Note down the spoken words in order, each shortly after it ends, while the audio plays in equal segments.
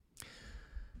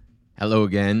Hello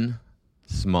again,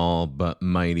 small but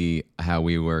mighty How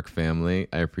We Work family.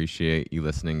 I appreciate you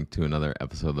listening to another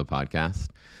episode of the podcast.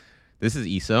 This is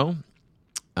Iso.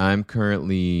 I'm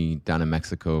currently down in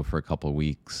Mexico for a couple of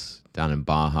weeks, down in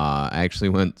Baja. I actually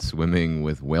went swimming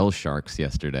with whale sharks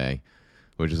yesterday,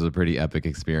 which is a pretty epic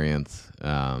experience.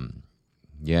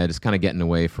 Just kind of getting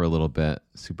away for a little bit.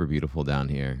 Super beautiful down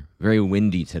here. Very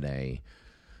windy today.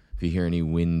 If you hear any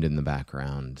wind in the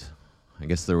background, I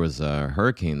guess there was a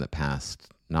hurricane that passed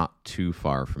not too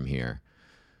far from here.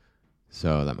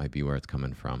 So that might be where it's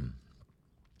coming from.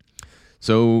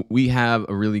 So we have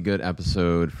a really good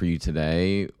episode for you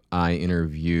today. I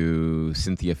interview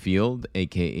Cynthia Field,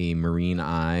 a.k.a. Marine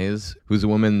Eyes, who's a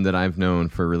woman that I've known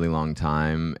for a really long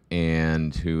time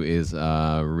and who is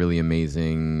a really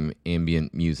amazing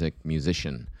ambient music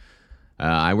musician.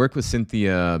 I worked with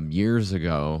Cynthia years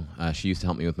ago. She used to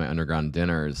help me with my underground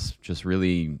dinners, just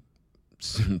really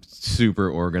super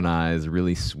organized,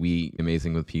 really sweet,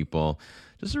 amazing with people.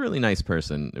 Just a really nice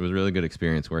person. It was a really good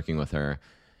experience working with her.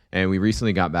 And we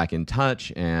recently got back in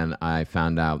touch, and I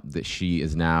found out that she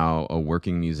is now a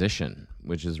working musician,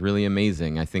 which is really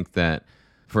amazing. I think that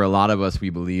for a lot of us, we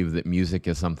believe that music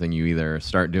is something you either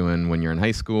start doing when you're in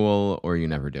high school or you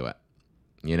never do it.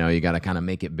 You know, you got to kind of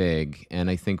make it big. And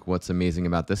I think what's amazing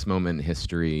about this moment in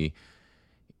history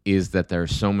is that there are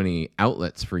so many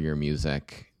outlets for your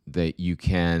music that you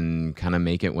can kind of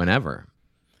make it whenever.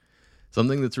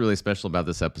 Something that's really special about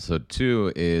this episode,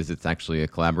 too, is it's actually a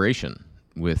collaboration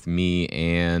with me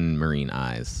and Marine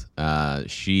Eyes.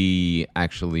 She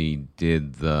actually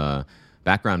did the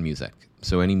background music.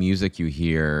 So any music you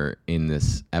hear in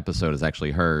this episode is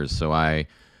actually hers. So I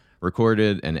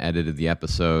recorded and edited the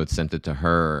episode, sent it to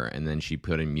her, and then she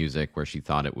put in music where she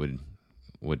thought it would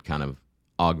kind of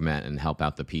augment and help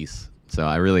out the piece. So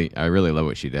I really love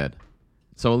what she did.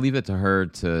 So I'll leave it to her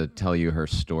to tell you her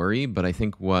story, but I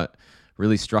think what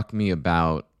really struck me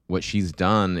about what she's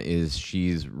done is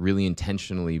she's really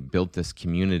intentionally built this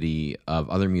community of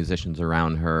other musicians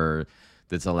around her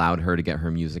that's allowed her to get her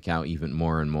music out even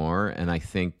more and more. And I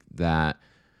think that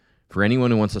for anyone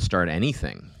who wants to start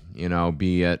anything, you know,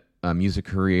 be it a music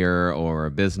career or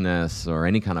a business or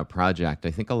any kind of project,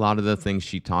 I think a lot of the things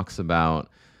she talks about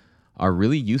are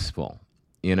really useful.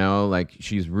 You know, like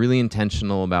she's really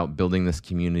intentional about building this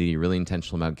community, really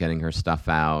intentional about getting her stuff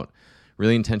out,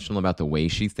 really intentional about the way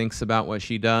she thinks about what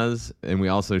she does. And we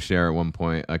also share at one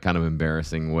point a kind of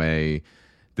embarrassing way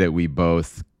that we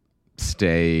both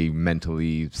stay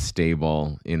mentally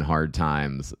stable in hard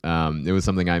times. It was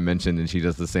something I mentioned and she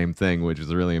does the same thing, which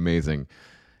is really amazing.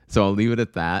 So I'll leave it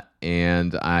at that.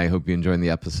 And I hope you enjoyed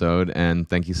the episode and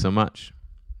thank you so much.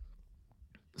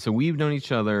 So we've known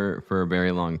each other for a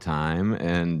very long time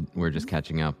and we're just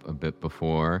catching up a bit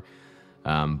before,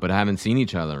 but I haven't seen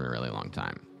each other in a really long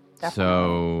time. Definitely.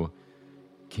 So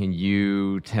can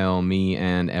you tell me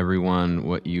and everyone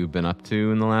what you've been up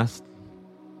to in the last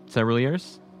several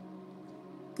years?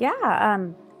 Yeah.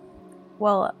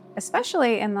 Well,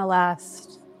 especially in the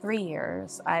last 3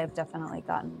 years, I've definitely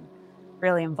gotten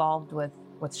really involved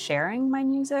with sharing my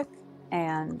music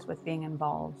and with being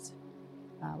involved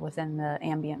within the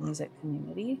ambient music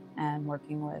community and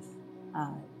working with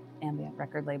ambient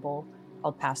record label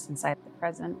called Past Inside the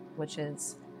Present, which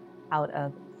is out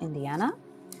of Indiana,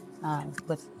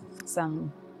 with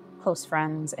some close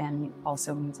friends and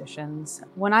also musicians.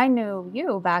 When I knew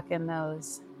you back in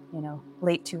those,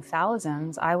 late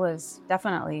 2000s, I was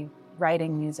definitely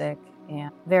writing music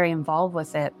and very involved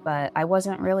with it, but I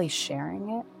wasn't really sharing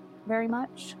it very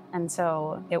much. And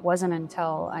so it wasn't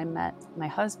until I met my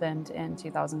husband in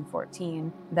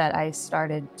 2014 that I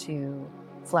started to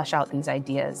flesh out these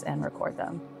ideas and record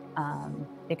them.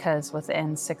 Because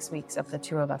within 6 weeks of the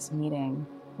two of us meeting,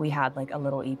 we had like a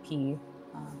little EP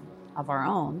of our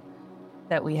own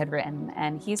that we had written.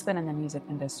 And he's been in the music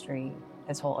industry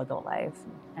his whole adult life.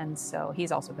 And so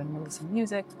he's also been releasing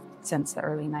music since the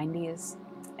early 90s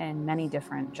in many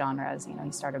different genres. He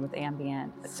started with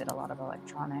ambient, but did a lot of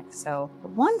electronic. So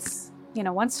once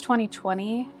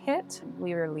 2020 hit,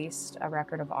 we released a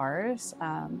record of ours.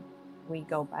 We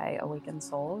go by Awakened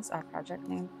Souls, our project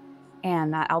name.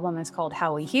 And that album is called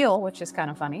How We Heal, which is kind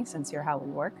of funny since you're How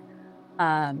We Work.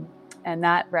 And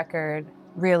that record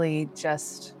really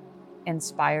just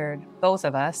inspired both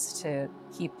of us to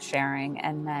keep sharing,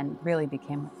 and then really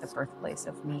became the birthplace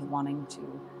of me wanting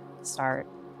to start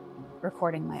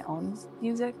recording my own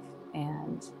music.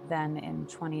 And then in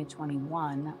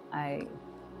 2021, I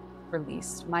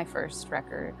released my first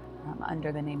record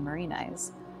under the name Marine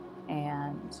Eyes.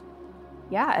 And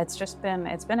yeah, it's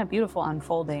been a beautiful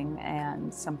unfolding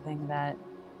and something that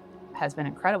has been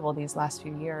incredible these last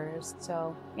few years.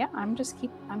 So yeah, I'm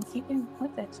keeping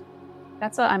with it.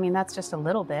 That's just a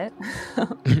little bit.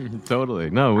 Totally.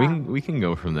 No, we can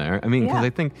go from there. I mean, because Yeah. I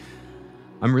think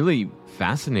I'm really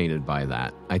fascinated by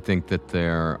that. I think that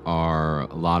there are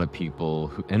a lot of people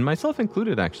who, and myself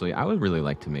included, actually, I would really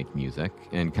like to make music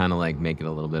and kind of like make it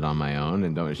a little bit on my own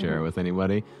and don't share it with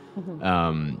anybody.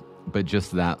 But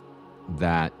just that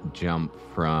jump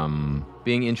from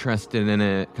being interested in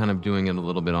it, kind of doing it a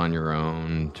little bit on your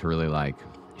own, to really like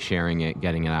sharing it,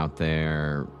 getting it out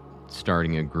there,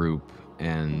 starting a group,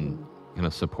 and kind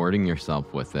of supporting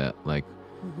yourself with it. Like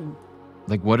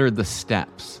what are the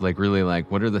steps? Like really, like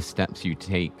what are the steps you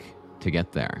take to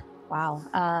get there? Wow.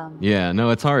 Yeah, no,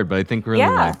 it's hard, but I think really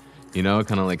like,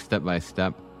 kind of like step by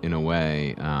step in a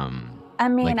way.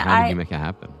 Like how did you make it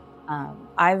happen?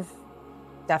 I've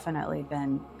definitely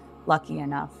been lucky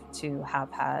enough to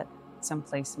have had some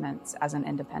placements as an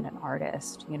independent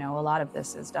artist. A lot of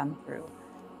this is done through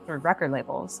record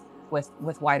labels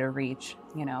with wider reach.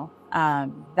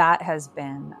 That has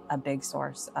been a big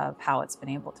source of how it's been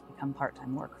able to become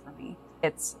part-time work for me.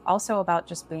 It's also about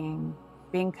just being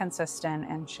consistent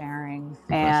and sharing.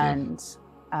 Impressive.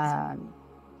 And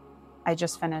I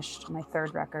just finished my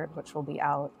third record, which will be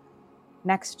out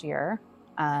next year.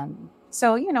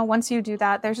 So, once you do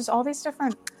that, there's all these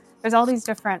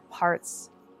different parts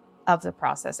of the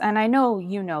process. And I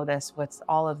know this with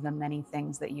all of the many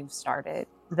things that you've started,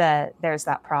 that there's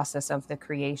that process of the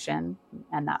creation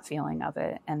and that feeling of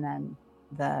it, and then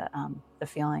the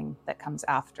feeling that comes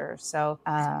after. So,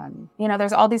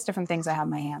 there's all these different things I have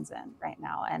my hands in right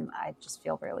now, and I just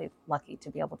feel really lucky to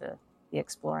be able to be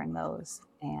exploring those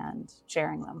and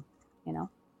sharing them.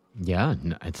 Yeah,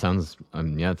 it sounds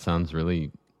it sounds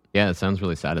really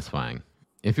satisfying.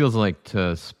 It feels like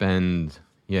to spend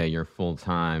your full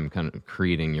time kind of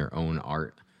creating your own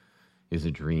art is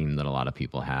a dream that a lot of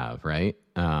people have, right?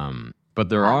 But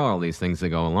there are all these things that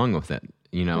go along with it,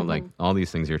 like all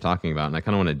these things you're talking about, and I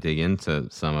kind of want to dig into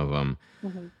some of them.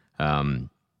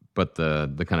 But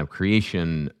the kind of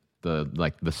creation,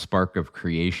 the spark of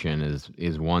creation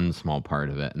is one small part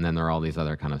of it, and then there are all these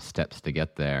other kind of steps to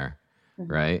get there,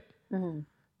 right?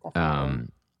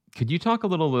 Could you talk a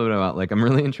little bit about, like, I'm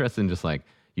really interested in just like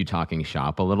you talking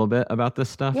shop a little bit about this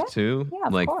stuff too. Yeah,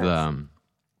 of like course.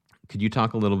 Could you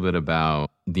talk a little bit about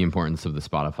the importance of the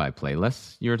Spotify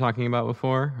playlists you were talking about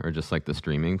before, or just like the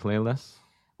streaming playlists?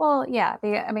 Well, yeah,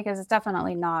 because it's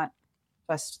definitely not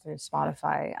just through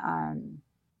Spotify.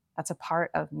 That's a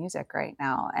part of music right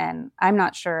now. And I'm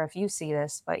not sure if you see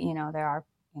this, but there are,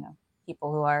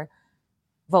 people who are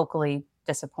vocally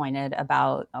disappointed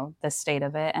about the state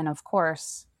of it. And of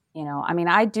course,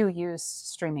 I do use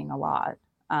streaming a lot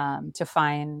to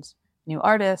find new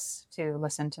artists, to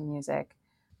listen to music.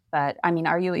 But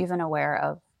are you even aware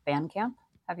of Bandcamp?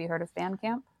 Have you heard of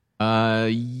Bandcamp?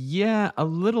 Yeah, a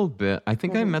little bit. I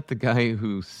think I met the guy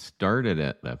who started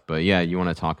it, but yeah, you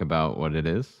want to talk about what it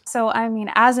is? So,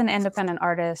 as an independent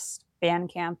artist,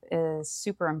 Bandcamp is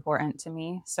super important to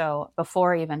me. So,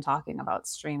 before even talking about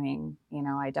streaming,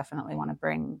 I definitely want to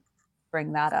bring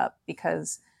that up,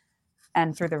 because,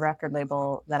 and through the record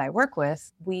label that I work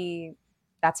with,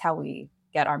 that's how we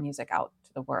get our music out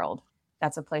to the world.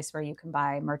 That's a place where you can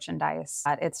buy merchandise.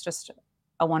 It's just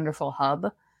a wonderful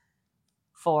hub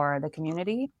for the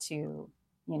community to,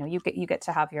 you get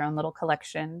to have your own little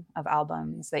collection of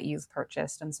albums that you've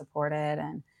purchased and supported,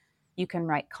 and you can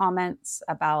write comments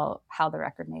about how the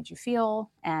record made you feel.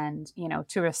 And,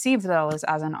 to receive those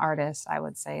as an artist, I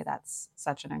would say that's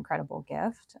such an incredible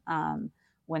gift.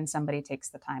 When somebody takes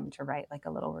the time to write like a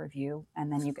little review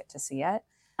and then you get to see it.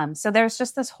 So there's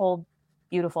just this whole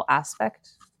beautiful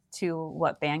aspect to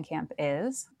what Bandcamp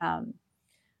is.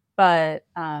 But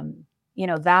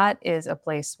that is a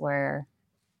place where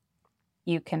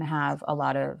you can have a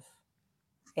lot of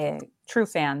true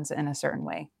fans in a certain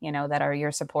way, that are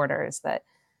your supporters, that,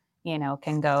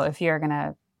 can go, if you're going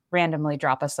to randomly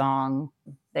drop a song,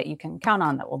 that you can count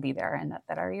on, that will be there, and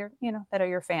that are your, that are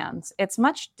your fans. It's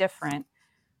much different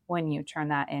when you turn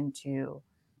that into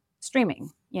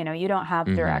streaming. You don't have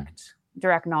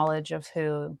direct knowledge of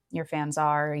who your fans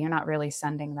are. You're not really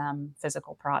sending them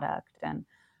physical product. And,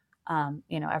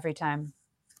 every time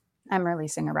I'm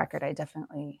releasing a record, I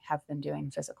definitely have been doing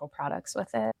physical products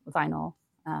with it, vinyl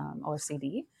or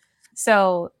CD.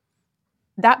 So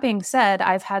that being said,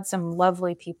 I've had some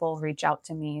lovely people reach out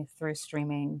to me through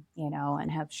streaming,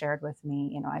 and have shared with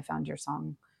me, I found your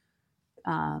song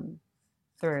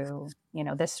through,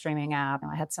 this streaming app.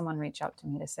 I had someone reach out to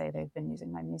me to say they've been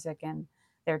using my music in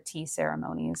their tea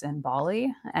ceremonies in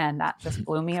Bali, and that just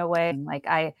blew me away. Like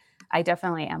I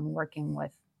definitely am working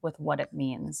with with what it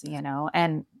means,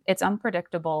 and it's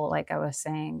unpredictable, like I was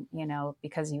saying,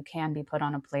 because you can be put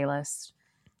on a playlist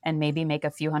and maybe make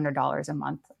a few $100s a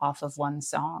month off of one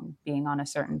song being on a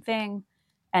certain thing,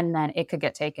 and then it could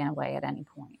get taken away at any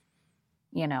point,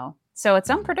 so it's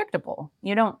unpredictable.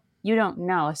 You don't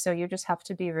know, so you just have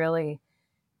to be really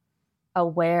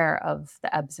aware of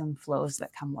the ebbs and flows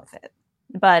that come with it.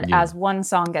 But Yeah. as one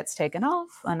song gets taken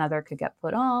off, another could get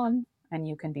put on, and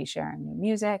you can be sharing new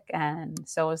music, and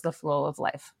so is the flow of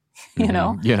life,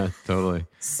 Yeah, totally.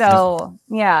 So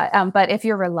yeah, but if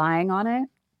you're relying on it,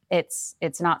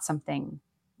 it's not something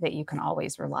that you can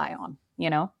always rely on,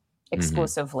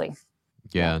 exclusively.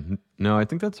 Yeah. No, I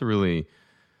think it's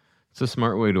a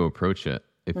smart way to approach it.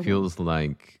 It feels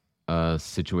like a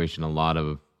situation a lot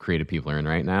of creative people are in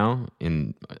right now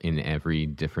in every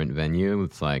different venue.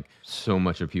 It's like so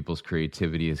much of people's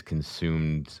creativity is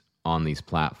consumed on these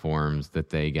platforms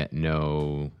that they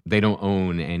don't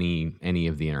own any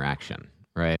of the interaction,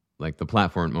 right? Like the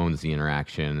platform owns the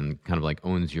interaction and kind of like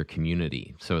owns your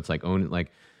community. So it's like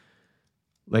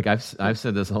like I've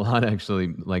said this a lot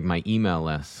actually, like my email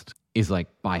list is like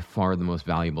by far the most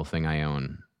valuable thing I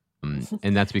own.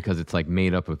 And that's because it's like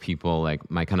made up of people like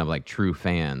my kind of like true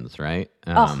fans, right?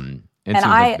 And it seems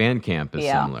like Bandcamp is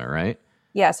similar, right?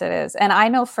 Yes, it is. And I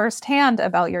know firsthand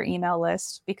about your email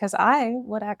list because I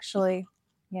would actually,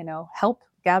 help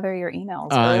gather your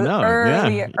emails I know,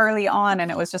 early on. And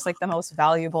it was just like the most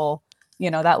valuable,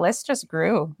 that list just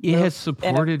grew. It has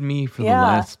supported me for the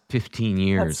last 15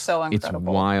 years. That's so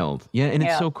incredible. It's wild. Yeah, and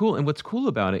it's so cool. And what's cool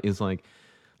about it is like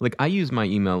I use my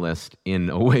email list in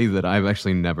a way that I've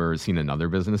actually never seen another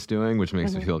business doing, which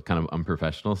makes me feel kind of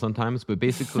unprofessional sometimes. But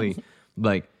basically,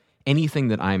 like anything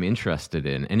that I'm interested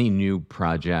in, any new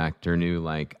project or new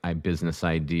business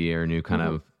idea or new kind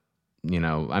of,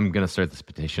 I'm going to start this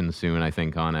petition soon, I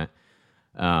think, on it.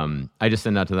 I just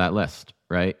send out to that list,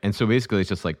 right? And so basically it's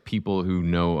just like people who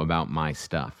know about my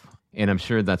stuff. And I'm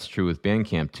sure that's true with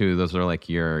Bandcamp too. Those are like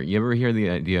you ever hear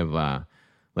the idea of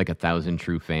like 1,000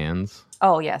 true fans?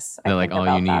 Oh, yes. I think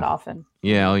about that often.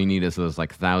 Yeah, all you need is those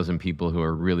like 1,000 people who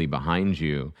are really behind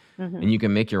you, and you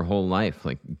can make your whole life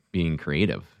like being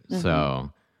creative.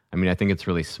 So, I mean, I think it's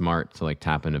really smart to like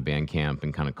tap into Bandcamp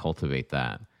and kind of cultivate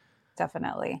that.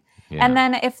 Definitely. Yeah. And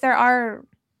then if there are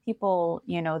people,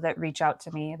 that reach out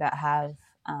to me that have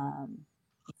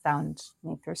found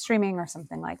me through streaming or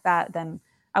something like that, then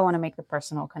I want to make the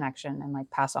personal connection and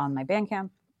like pass on my Bandcamp.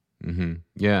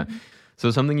 Yeah. So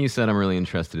something you said I'm really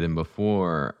interested in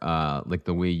before, like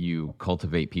the way you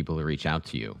cultivate people to reach out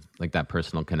to you, like that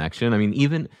personal connection. I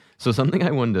mean, something I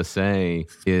wanted to say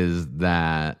is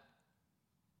that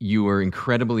you were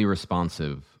incredibly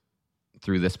responsive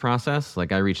through this process.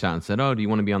 Like I reached out and said, "Oh, do you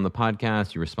want to be on the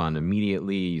podcast?" You responded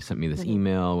immediately. You sent me this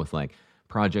email with like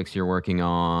projects you're working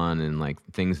on and like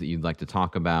things that you'd like to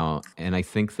talk about. And I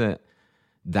think that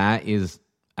is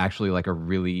actually like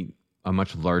a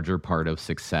much larger part of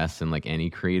success in like any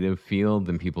creative field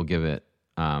than people give it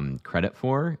credit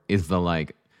for, is the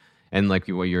like, and like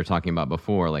what you were talking about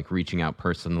before, like reaching out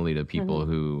personally to people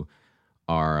who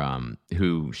are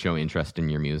who show interest in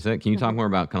your music. Can you talk more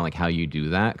about kind of like how you do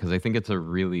that? Because I think it's a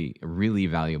really, really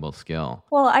valuable skill.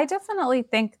 Well, I definitely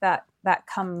think that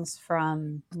comes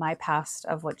from my past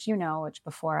of which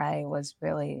before I was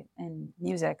really in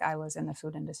music, I was in the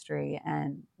food industry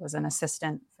and was an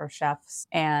assistant for chefs.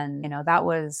 And, that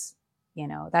was,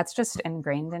 that's just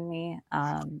ingrained in me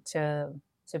to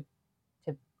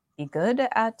be good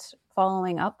at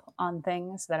following up on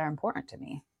things that are important to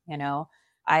me.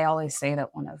 I always say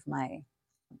that one of my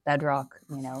bedrock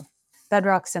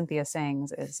Cynthia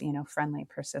sayings is, friendly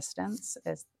persistence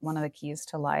is one of the keys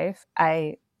to life.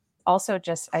 I also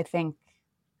I think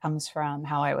comes from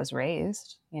how I was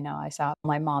raised. I saw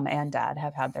my mom and dad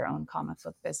have had their own comic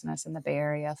book business in the Bay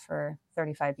Area for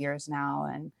 35 years now.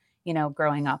 And,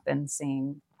 growing up and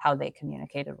seeing how they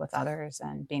communicated with others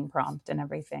and being prompt and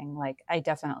everything, like I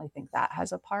definitely think that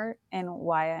has a part in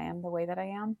why I am the way that I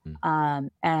am.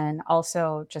 And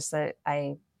also just that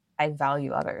I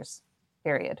value others,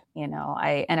 period.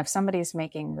 And if somebody's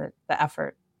making the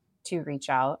effort to reach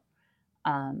out,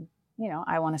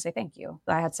 I want to say thank you.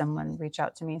 I had someone reach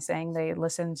out to me saying they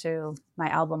listened to my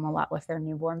album a lot with their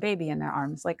newborn baby in their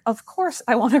arms. Like, of course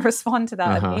I want to respond to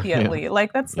that immediately. Yeah.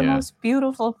 Like, that's the most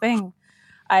beautiful thing.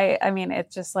 I mean,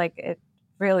 it's just like, it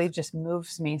really just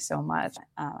moves me so much.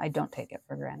 I don't take it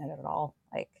for granted at all.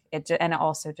 Like and it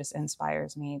also just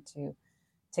inspires me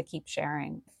to keep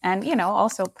sharing. And,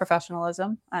 also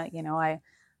professionalism. I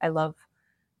love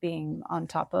being on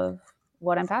top of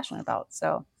what I'm passionate about.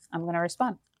 So I'm going to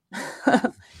respond.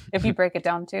 if you break it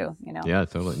down too, Yeah,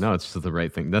 totally. No, it's just the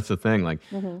right thing. That's the thing. Like,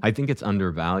 Mm-hmm. I think it's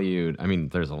undervalued. I mean,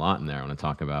 there's a lot in there I want to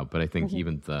talk about, but I think Mm-hmm.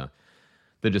 even the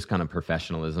just kind of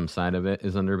professionalism side of it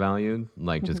is undervalued.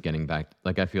 Like, Mm-hmm. just getting back,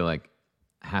 like, I feel like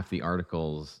half the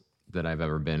articles that I've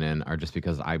ever been in are just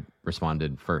because I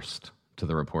responded first to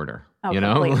the reporter. Oh, You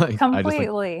know, completely. like I just like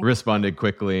Completely. responded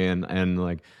quickly and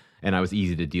like, and I was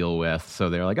easy to deal with. So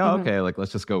they're like, oh, Mm-hmm. okay, like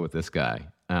let's just go with this guy.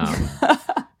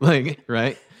 Like,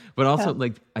 right. But also, Yeah.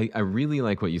 like, I really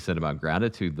like what you said about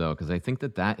gratitude, though, because I think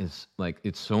that is like,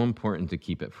 it's so important to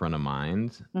keep it front of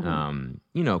mind. Mm-hmm.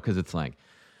 You know, because it's like,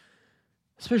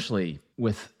 especially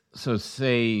with, so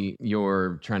say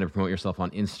you're trying to promote yourself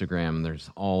on Instagram, there's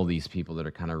all these people that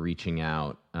are kind of reaching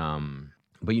out,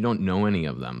 but you don't know any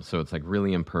of them. So it's like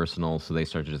really impersonal. So they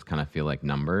start to just kind of feel like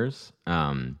numbers.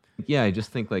 Yeah, I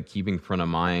just think like keeping front of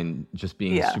mind, just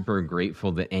being Yeah. super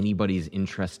grateful that anybody's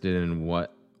interested in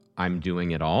what I'm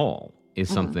doing at all is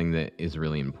Mm-hmm. something that is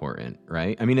really important,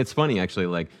 right? I mean, it's funny actually,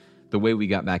 like the way we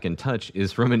got back in touch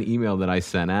is from an email that I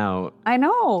sent out I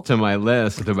know. to my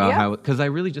list about Yeah. how, because I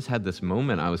really just had this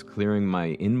moment. I was clearing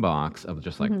my inbox of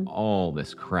just like Mm-hmm. all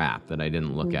this crap that I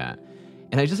didn't look Mm-hmm. at.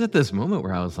 And I just had this moment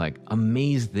where I was like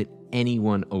amazed that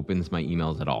anyone opens my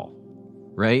emails at all.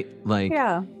 Right? Like,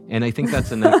 Yeah. and I think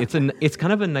that's it's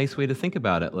kind of a nice way to think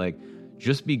about it. Like,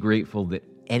 just be grateful that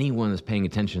anyone is paying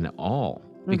attention at all,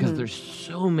 because Mm-hmm. there's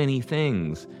so many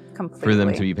things Completely. for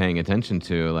them to be paying attention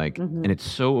to, like, Mm-hmm. and it's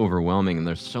so overwhelming, and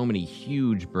there's so many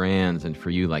huge brands, and for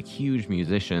you, like huge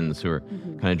musicians who are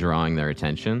Mm-hmm. kind of drawing their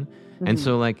attention. Mm-hmm. And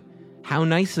so like, how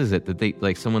nice is it that they,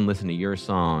 like, someone listened to your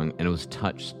song and it was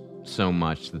touched so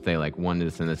much that they like wanted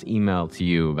to send this email to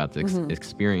you about the Mm-hmm.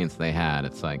 experience they had.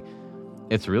 It's like,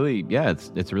 it's really, yeah,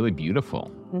 it's really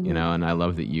beautiful, Mm-hmm. you know, and I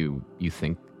love that you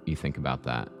think about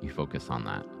that, you focus on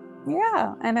that.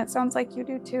 Yeah, and it sounds like you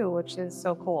do too, which is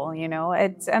so cool,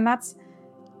 and that's,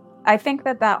 I think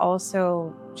that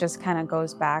also just kind of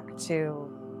goes back to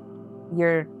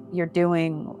you're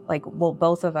doing, like, well,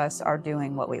 both of us are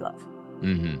doing what we love.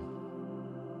 Mm-hmm.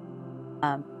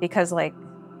 Because like,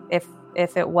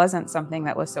 if it wasn't something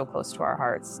that was so close to our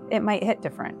hearts, it might hit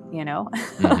different,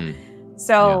 Mm-hmm.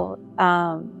 So,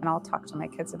 and I'll talk to my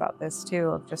kids about this too,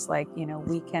 of just like,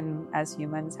 we can, as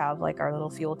humans, have like our little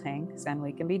fuel tanks, and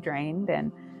we can be drained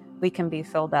and we can be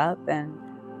filled up. And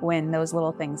when those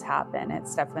little things happen,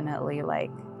 it's definitely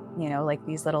like, like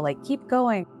these little, like, keep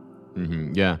going.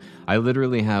 Mm-hmm. Yeah, I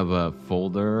literally have a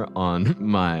folder on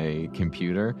my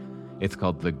computer. It's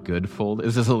called the good folder.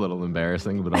 This is a little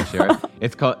embarrassing, but I'll share it.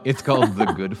 It's called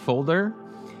the good folder.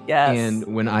 Yes. And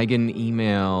when I get an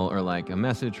email or like a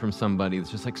message from somebody, it's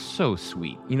just like so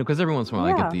sweet, because every once in a while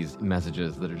I Yeah. get these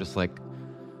messages that are just like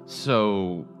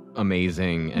so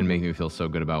amazing and make me feel so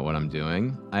good about what I'm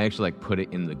doing. I actually like put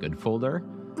it in the good folder.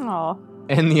 Oh,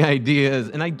 And the idea is,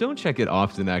 and I don't check it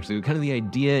often actually, kind of the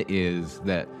idea is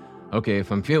that, okay,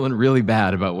 if I'm feeling really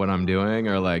bad about what I'm doing,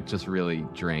 or like just really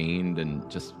drained and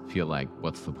just feel like,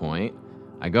 what's the point?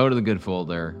 I go to the good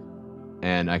folder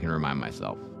and I can remind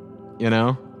myself,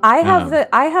 I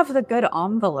have the good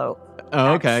envelope.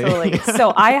 Oh, okay. Actually.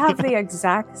 So I have the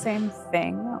exact same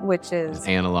thing, which is It's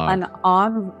analog.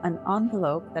 an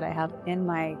envelope that I have in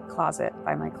my closet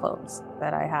by my clothes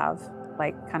that I have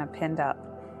like kind of pinned up.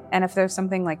 And if there's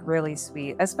something like really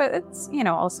sweet, it's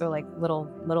also like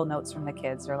little notes from the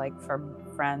kids, or like from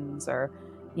friends, or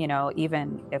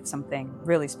even if something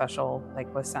really special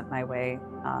like was sent my way,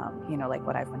 like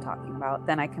what I've been talking about,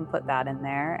 then I can put that in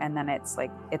there, and then it's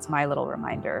like, it's my little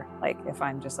reminder. Like if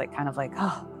I'm just like kind of like,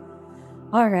 oh,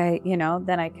 all right,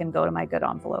 then I can go to my good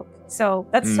envelope. So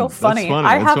that's so funny.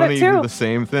 I have it You do too. the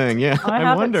same thing. Yeah,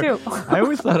 I wonder. It too. I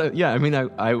always thought, I mean,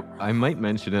 I might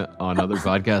mention it on other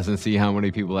podcasts and see how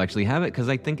many people actually have it, because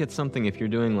I think it's something, if you're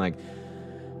doing like,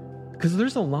 because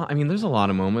there's a lot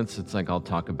of moments. It's like, I'll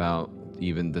talk about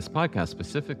even this podcast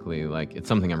specifically, like it's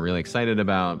something I'm really excited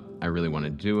about. I really want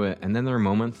to do it. And then there are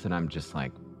moments that I'm just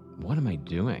like, what am I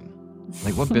doing?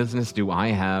 Like, what business do I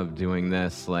have doing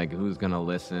this? Like, who's going to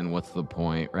listen? What's the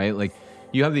point? Right? Like,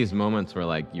 you have these moments where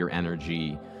like your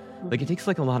energy, like it takes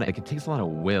a lot of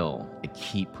will to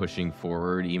keep pushing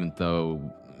forward, even though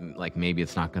like maybe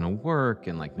it's not going to work,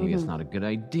 and like maybe it's not a good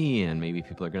idea, and maybe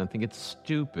people are going to think it's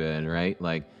stupid, right?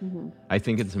 Like, I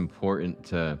think it's important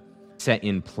to set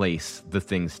in place the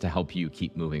things to help you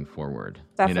keep moving forward.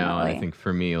 Definitely. And I think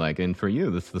for me, like, and for you,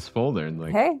 this folder, and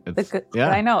like, Hey, yeah,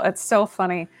 I know, it's so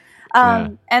funny. Yeah.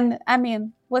 And I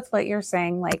mean, with what you're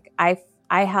saying, like I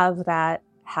have that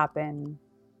happen,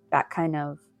 that kind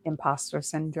of imposter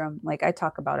syndrome. Like I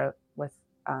talk about it with,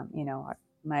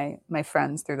 my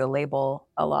friends through the label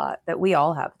a lot, that we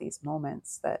all have these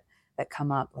moments that that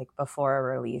come up like before a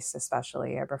release,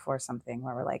 especially, or before something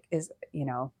where we're like, is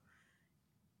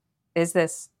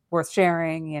this worth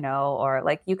sharing, or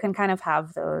like you can kind of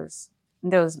have those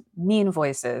mean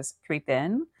voices creep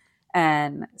in.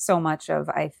 And so much of,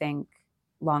 I think,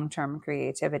 long-term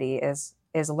creativity is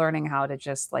learning how to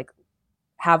just like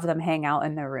have them hang out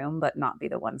in the room but not be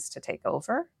the ones to take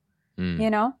over, Mm, you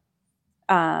know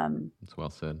that's well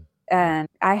said. and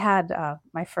I had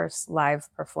my first live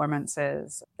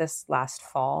performances this last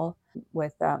fall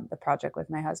with the project with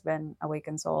my husband,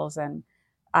 Awaken Souls, and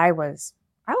I was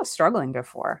struggling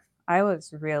before. I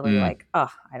was really Mm, like,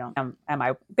 oh, I don't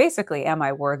am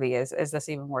I worthy? Is this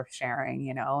even worth sharing?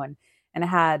 And I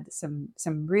had some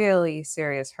really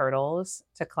serious hurdles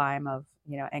to climb of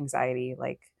anxiety,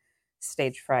 like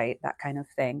stage fright, that kind of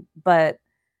thing. But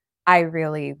I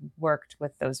really worked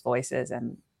with those voices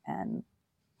and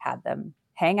had them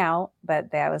hang out,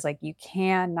 but I was like, you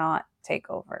cannot take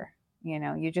over.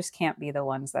 You just can't be the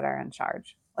ones that are in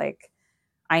charge. Like,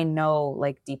 I know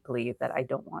like deeply that I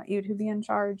don't want you to be in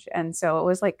charge. And so it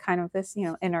was like kind of this,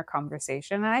 inner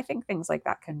conversation. And I think things like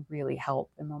that can really help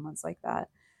in moments like that.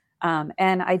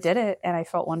 And I did it and I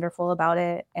felt wonderful about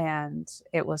it. And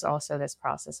it was also this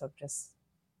process of just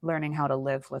learning how to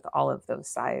live with all of those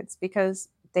sides, because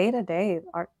day to day,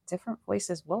 our different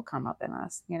voices will come up in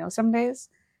us. Some days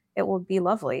it will be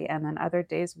lovely, and then other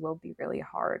days will be really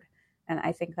hard. And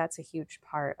I think that's a huge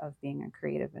part of being a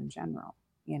creative in general,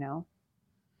 you know?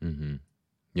 mm-hmm.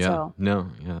 Yeah. So, No.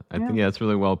 Yeah. I yeah. think yeah, it's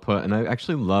really well put, and I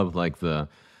actually love like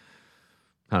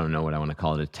I don't know what I want to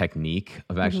call it, a technique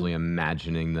of Hmm. actually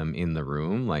imagining them in the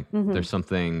room. Like Hmm. there's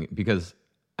something, because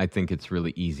I think it's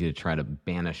really easy to try to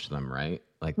banish them, right?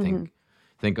 Like Hmm.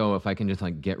 think, oh, if I can just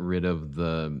like get rid of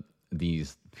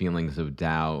these feelings of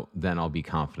doubt, then I'll be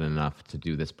confident enough to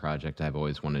do this project I've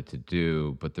always wanted to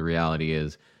do. But the reality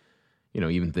is,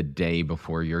 even the day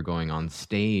before you're going on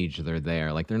stage, they're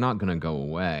there. Like they're not going to go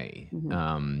away.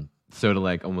 Hmm. So to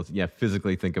like almost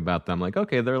physically think about them, like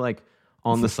okay, they're like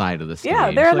on the side of the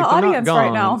Yeah, they're stage, in the like they're not audience right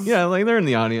gone. now. Yeah, like they're in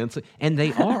the audience, and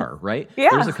they are right.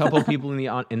 There's Yeah. a couple of people in the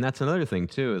and that's another thing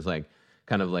too. Is like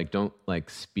kind of like don't like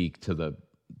speak to the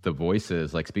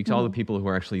voices, like speak to all the Hmm. people who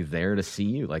are actually there to see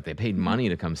you. Like they paid Hmm. money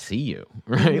to come see you,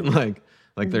 right? Hmm.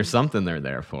 Like there's Hmm. something they're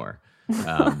there for.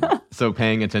 So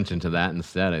paying attention to that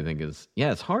instead, I think is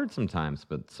it's hard sometimes,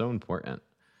 but so important.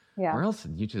 Yeah, Or else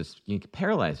you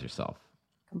paralyze yourself,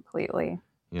 completely.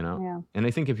 you know. Yeah. And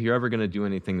I think if you're ever going to do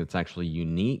anything that's actually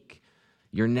unique,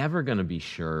 you're never going to be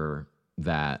sure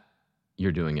that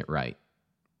you're doing it right.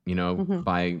 Hmm.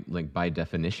 By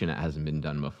definition, it hasn't been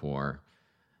done before,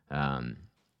 and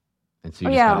so Oh,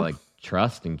 you just gotta yeah. like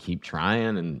trust and keep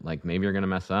trying, and like maybe you're gonna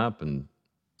mess up and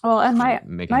Well, and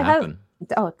make it my husband,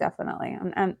 happen. oh, definitely,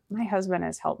 and my husband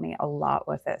has helped me a lot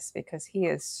with this because he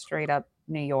is straight up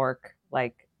New York,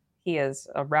 like he is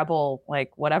a rebel,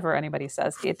 like whatever anybody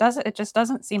says, it just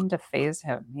doesn't seem to phase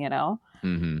him.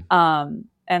 Mm-hmm.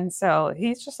 And so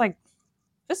he's just like,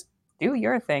 just do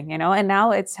your thing. And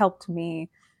now it's helped me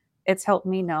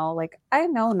know, like, I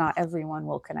know not everyone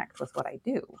will connect with what I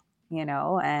do,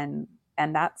 and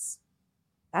that's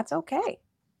okay.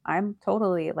 I'm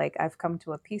totally like, I've come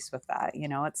to a peace with that.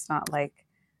 It's not like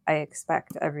I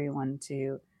expect everyone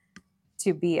to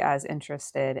be as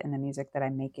interested in the music that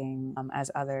I'm making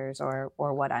as others, or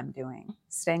what I'm doing.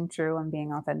 Staying true and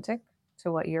being authentic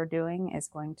to what you're doing is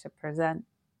going to present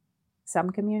some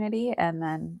community, and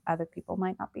then other people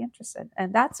might not be interested,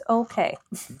 and that's okay.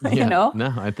 you Yeah, know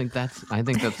no, I think that's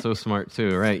so smart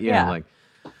too, right? Yeah, yeah.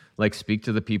 like speak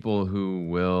to the people who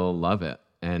will love it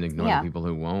and ignore the Yeah. people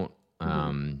who won't.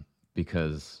 Hmm.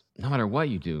 Because no matter what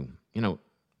you do,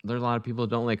 there's a lot of people who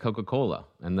don't like Coca-Cola,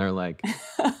 and they're like,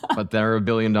 but they're $1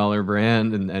 billion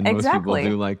brand, and most people do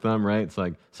Exactly. like them, right? It's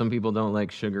like some people don't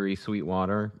like sugary sweet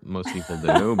water. Most people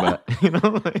do, but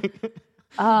like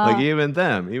uh even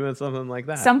something like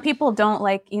that. some people don't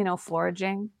like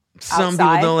foraging Some people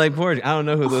don't outside. like porridge. I don't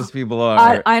know who those people are.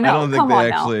 I I know. don't think Come they on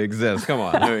now. actually exist. Come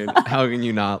on. I mean, how can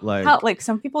you not How, like? like,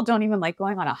 some people don't even like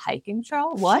going on a hiking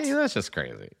trail. See, What? that's just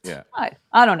crazy. Yeah.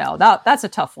 I don't know. That's a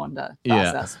tough one to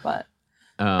Yeah. process, but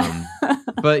Um,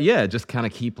 but yeah, just kind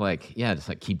of keep just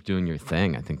like keep doing your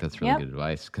thing. I think that's really yep. good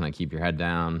advice. Kind of keep your head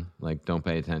down, like don't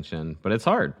pay attention. But it's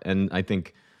hard, and I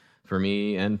think for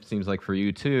me, and seems like for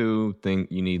you too,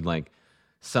 think you need like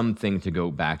something to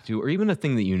go back to, or even a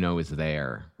thing that is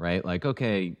there, right? Like,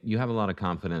 okay, you have a lot of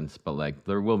confidence, but like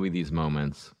there will be these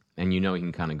moments, and you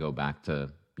can kind of go back to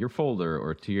your folder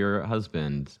or to your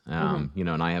husband, Hmm.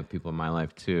 and I have people in my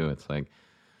life too. It's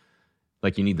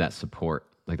like you need that support.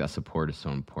 Like that support is so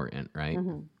important, right?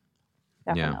 Hmm.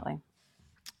 Yeah. Definitely.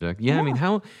 Yeah, I mean, Yeah.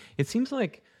 how it seems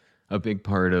like a big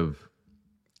part of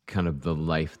kind of the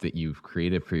life that you've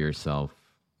created for yourself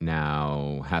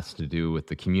now has to do with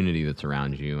the community that's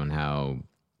around you and how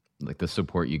like the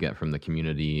support you get from the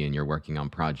community, and you're working on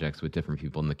projects with different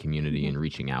people in the community and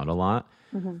reaching out a lot.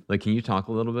 Like, can you talk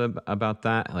a little bit about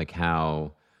that? Like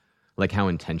how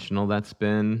intentional that's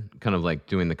been, kind of like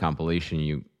doing the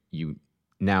compilation. You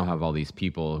now have all these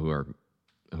people who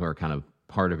are kind of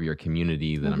part of your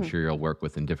community that I'm sure you'll work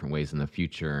with in different ways in the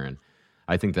future. And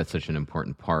I think that's such an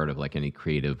important part of like any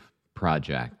creative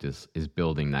project is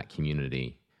building that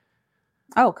community.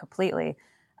 Oh, completely.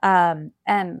 And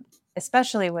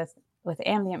especially with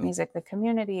ambient music, the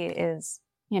community is,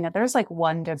 there's like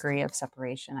 1 degree of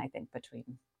separation, I think,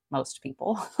 between most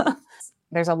people.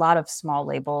 There's a lot of small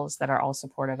labels that are all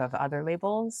supportive of other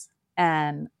labels.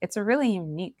 And it's a really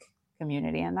unique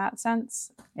community in that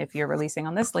sense. If you're releasing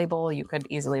on this label, you could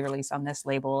easily release on this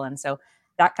label. And so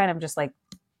that kind of just like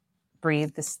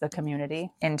breathed the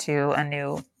community into a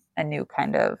new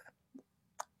kind of,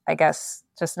 I guess,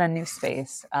 just a new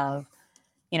space of,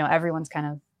 everyone's kind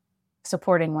of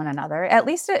supporting one another. At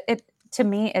least it to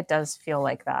me, it does feel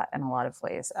like that in a lot of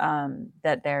ways,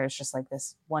 that there's just like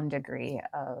this 1 degree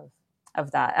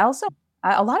of that. Also,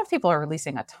 a lot of people are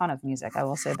releasing a ton of music, I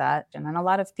will say that. And then a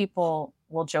lot of people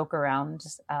will joke around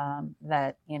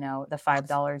that, the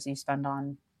 $5 you spend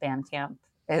on Bandcamp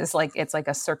is like, it's like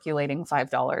a circulating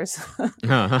 $5.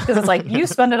 Because it's like you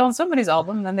spend it on somebody's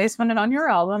album, then they spend it on your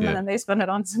album, and then they spend it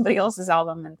on somebody else's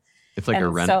album. And it's like a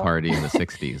rent party in the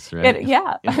 60s, right?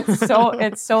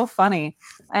 It's so funny.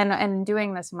 And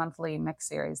doing this monthly mix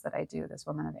series that I do, this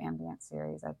Women of Ambient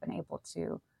series, I've been able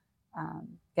to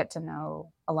get to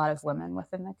know a lot of women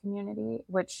within the community,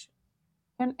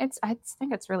 I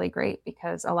think it's really great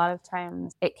because a lot of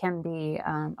times it can be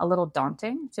a little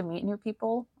daunting to meet new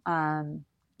people,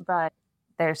 but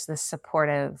there's this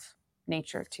supportive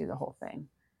nature to the whole thing.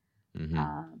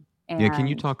 Can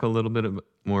you talk a little bit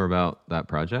more about that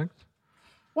project?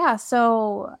 Yeah,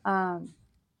 so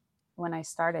when I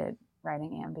started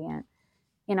writing ambient,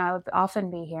 I would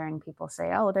often be hearing people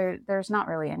say, "Oh, there's not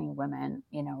really any women,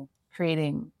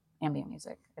 creating ambient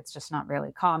music. It's just not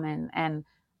really common." And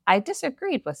I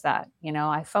disagreed with that.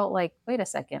 I felt like, wait a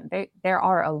second, there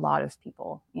are a lot of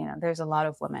people. There's a lot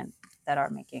of women that are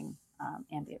making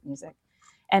ambient music,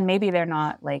 and maybe they're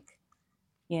not like,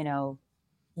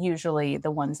 usually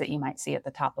the ones that you might see at the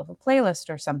top of a playlist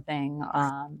or something,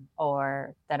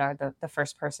 or that are the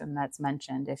first person that's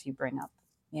mentioned if you bring up,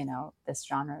 this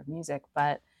genre of music.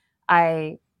 But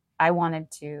I wanted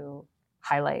to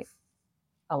highlight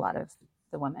a lot of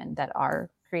the women that are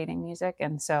creating music.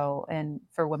 And so, and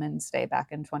for Women's Day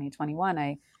back in 2021,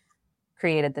 I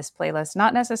created this playlist,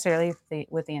 not necessarily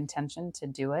with the intention to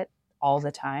do it all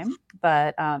the time,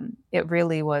 but it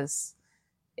really was,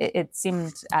 it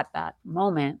seemed at that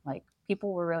moment like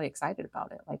people were really excited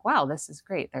about it. Like, wow, this is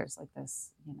great. There's like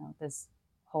this, this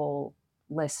whole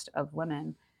list of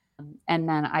women. And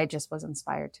then I just was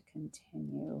inspired to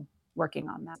continue working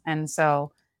on that. And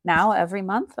so now every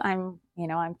month I'm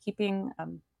keeping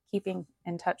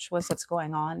in touch with what's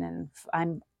going on, and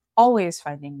I'm always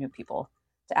finding new people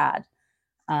to add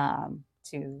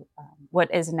to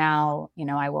what is now,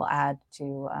 I will add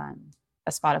to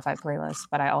a Spotify playlist,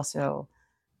 but I also,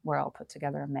 where I'll put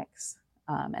together a mix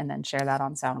and then share that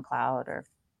on SoundCloud or,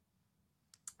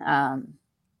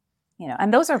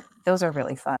 and those are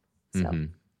really fun. So.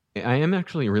 I am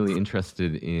actually really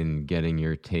interested in getting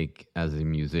your take as a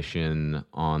musician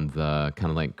on the kind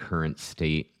of like current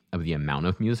state of the amount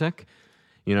of music,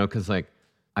 because like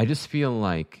I just feel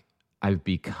like I've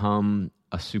become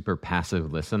a super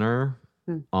passive listener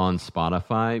on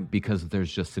Spotify because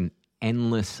there's just an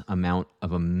endless amount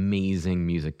of amazing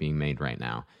music being made right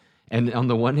now. And on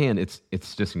the one hand, it's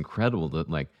just incredible that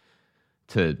like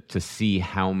to see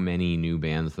how many new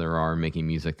bands there are making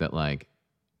music that like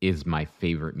is my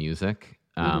favorite music.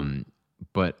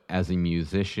 But as a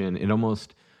musician, it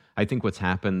almost, I think what's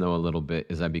happened though a little bit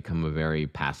is I become a very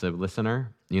passive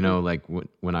listener. Like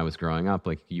when I was growing up,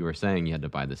 like you were saying, you had to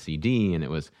buy the CD, and it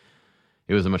was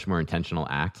a much more intentional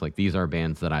act. Like these are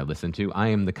bands that I listen to. I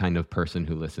am the kind of person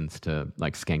who listens to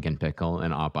like Skank and Pickle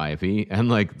and Op Ivy, and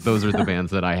like those are the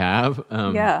bands that I have.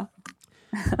 Yeah.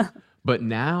 But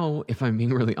now, if I'm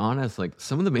being really honest, like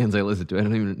some of the bands I listen to, I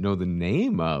don't even know the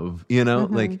name of,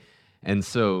 like, and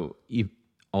so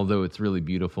although it's really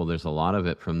beautiful, there's a lot of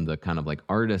it from the kind of like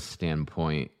artist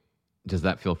standpoint. Does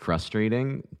that feel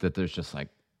frustrating that there's just like,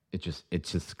 it's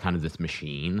just kind of this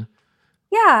machine?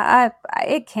 Yeah,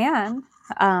 it can.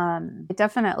 It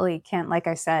definitely can. Like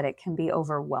I said, it can be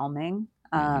overwhelming,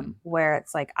 where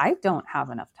it's like, I don't have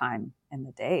enough time in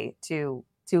the day to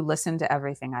to listen to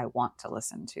everything I want to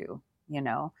listen to, you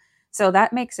know? So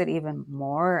that makes it even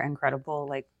more incredible.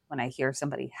 Like when I hear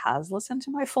somebody has listened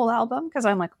to my full album, because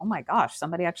I'm like, oh my gosh,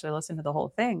 somebody actually listened to the whole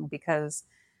thing, because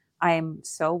I'm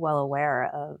so well aware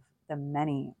of the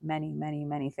many, many, many,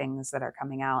 many things that are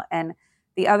coming out. And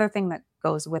the other thing that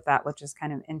goes with that, which is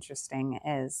kind of interesting,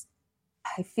 is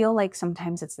I feel like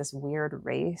sometimes it's this weird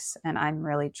race, and I'm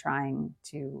really trying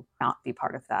to not be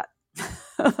part of that.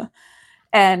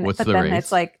 What's But the then it's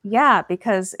race? like, yeah,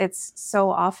 because it's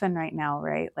so often right now,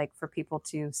 right? Like for people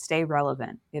to stay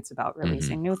relevant, it's about Mm-hmm.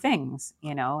 releasing new things,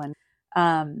 you know, and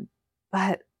um,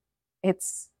 but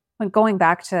it's when going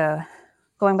back to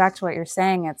what you're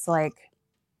saying, it's like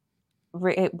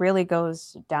it really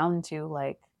goes down to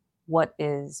like what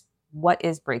is what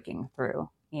is breaking through,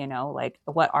 you know, like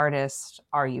what artist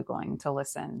are you going to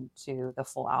listen to the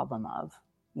full album of,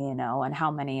 you know, and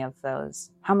how many of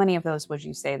those would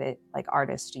you say that like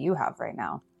artists do you have right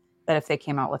now that if they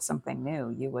came out with something new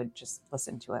you would just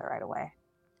listen to it right away,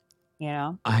 you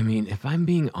know? I mean, if I'm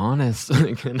being honest,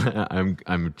 like, and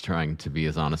I'm trying to be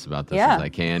as honest about this as Yeah. I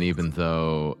can, even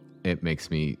though it makes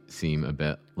me seem a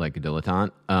bit like a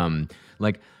dilettante.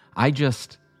 Like I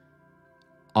just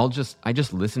I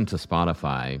just listen to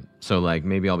Spotify. So like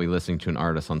maybe I'll be listening to an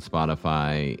artist on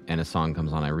Spotify and a song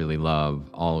comes on I really love.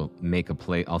 I'll make a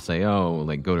play. I'll say, oh,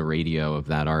 like go to radio of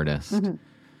that artist. Hmm.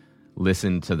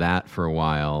 Listen to that for a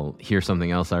while, hear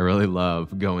something else I really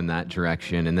love, go in that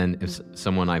direction. And then if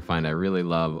someone I find I really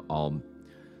love, I'll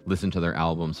listen to their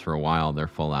albums for a while, their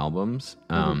full albums.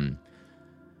 Hmm.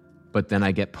 But then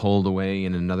I get pulled away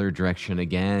in another direction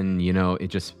again. You know,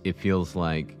 it feels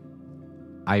like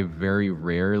I very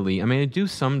rarely, I mean, I do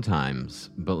sometimes,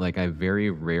 but like I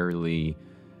very rarely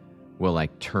will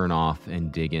like turn off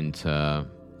and dig into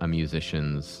a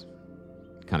musician's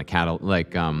kind of catalog,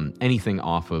 like anything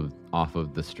off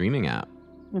of the streaming app,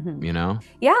 Hmm. you know?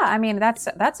 Yeah, I mean that's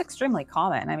extremely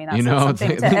common. I mean You that's not know, it's something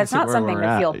like, to it's it's not where something we're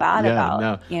to feel at. bad Yeah, about,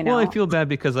 no. you Well, I know? feel bad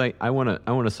because I want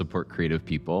to support creative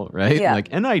people, right? Yeah, Like,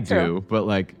 and I true. do, but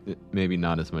like maybe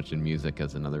not as much in music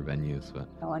as in other venues. But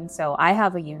And so I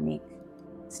have a unique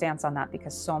stance on that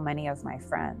because so many of my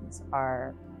friends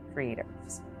are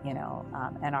creatives, you know,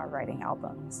 and are writing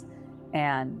albums.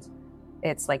 And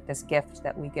it's like this gift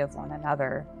that we give one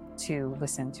another to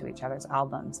listen to each other's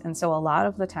albums. And so a lot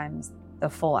of the times, the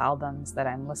full albums that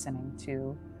I'm listening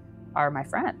to are my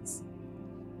friends,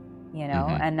 you know,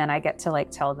 mm-hmm. and then I get to like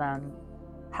tell them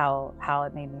how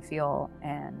it made me feel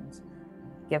and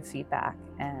give feedback.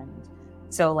 And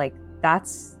so like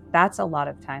that's a lot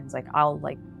of times like I'll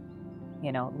like,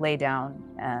 you know, lay down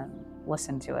and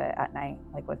listen to it at night,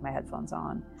 like with my headphones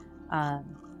on.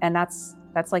 And that's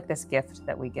like this gift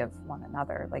that we give one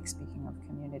another, like speaking of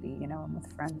community, you know, and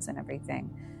with friends and everything.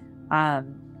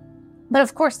 Um, but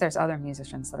of course, there's other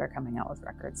musicians that are coming out with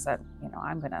records that, you know,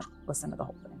 I'm gonna listen to the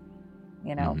whole thing,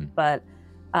 you know. Mm-hmm.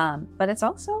 But it's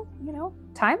also, you know,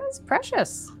 time is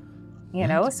precious. You Yeah,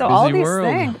 know, it's a so all busy these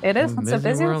world. things, it's a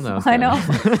busy, world out I there.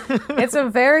 know, it's a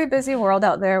very busy world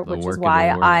out there, The which is workaday why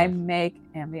world. I make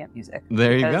ambient music.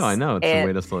 There you go. I Because know it's a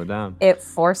way to slow down. it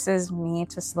forces me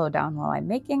to slow down while I'm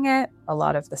making it. A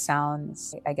lot of the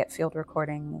sounds, I get field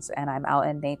recordings and I'm out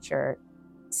in nature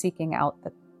seeking out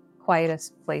the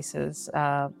quietest places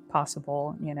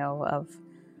possible, you know, of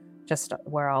just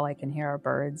where all I can hear are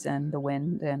birds and the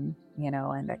wind and, you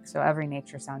know, and so every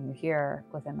nature sound you hear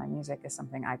within my music is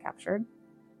something I captured.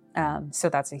 So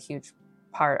that's a huge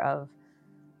part of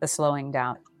the slowing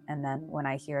down. And then when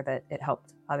I hear that it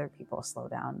helped other people slow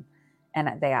down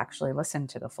and they actually listen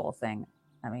to the full thing,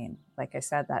 I mean, like I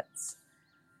said, that's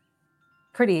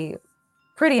pretty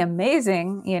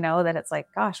amazing, you know, that it's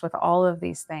like, gosh, with all of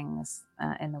these things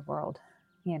in the world,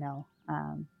 you know,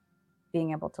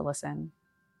 being able to listen,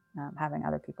 having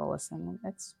other people listen,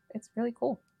 it's really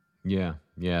cool. Yeah,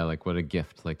 yeah, like what a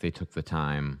gift. Like they took the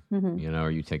time, Mm-hmm. you know,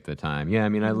 or you take the time. Yeah, I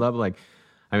mean, Mm-hmm. I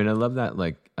love that.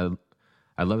 Like,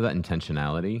 I love that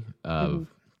intentionality Mm-hmm. of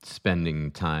spending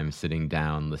time sitting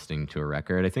down listening to a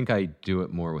record. I think I do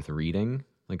it more with reading.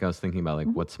 Like I was thinking about like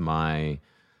Mm-hmm. what's my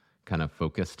kind of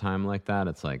focus time like that.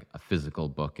 It's like a physical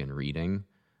book and reading.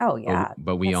 Oh yeah,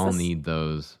 But we that's all this. need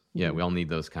those. Yeah, Mm-hmm. we all need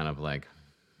those kind of like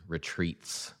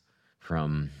retreats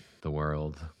from the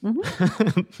world.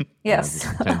 Mm-hmm. Yeah,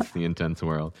 Yes. the intense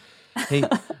world. Hey,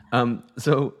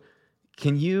 so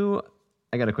can you?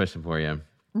 I got a question for you.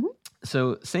 Mm-hmm.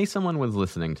 So, say someone was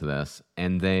listening to this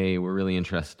and they were really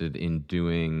interested in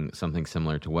doing something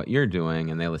similar to what you're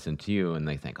doing, and they listen to you and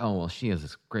they think, "Oh, well, she has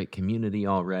this great community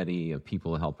already of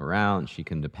people to help her out, and she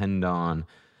can depend on."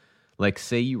 Like,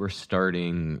 say you were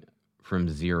starting from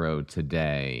zero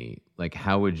today. like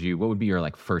what would be your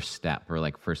like first step or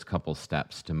like first couple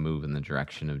steps to move in the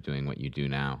direction of doing what you do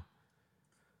now?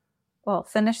 Well,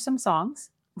 finish some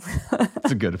songs.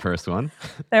 It's a good first one.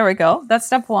 There we go. That's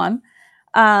step one.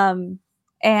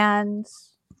 And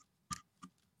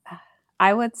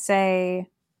I would say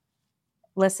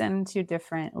listen to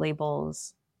different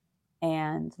labels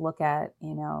and look at,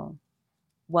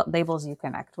 what labels you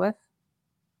connect with.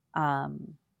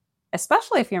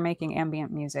 Especially if you're making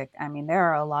ambient music. I mean, there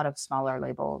are a lot of smaller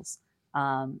labels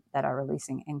that are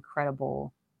releasing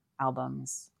incredible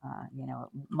albums,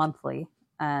 monthly.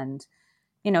 And,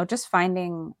 just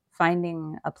finding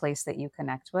a place that you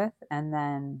connect with, and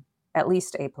then at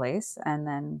least a place, and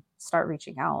then start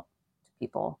reaching out to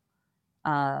people,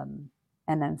 and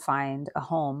then find a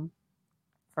home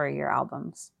for your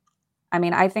albums. I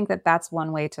mean, I think that that's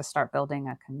one way to start building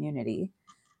a community,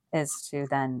 is to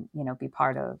then, be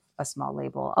part of a small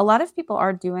label. A lot of people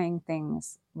are doing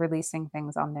things, releasing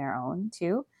things on their own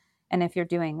too. And if you're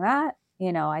doing that,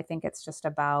 I think it's just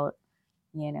about,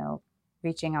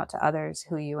 reaching out to others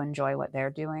who you enjoy what they're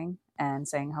doing and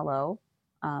saying hello.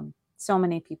 So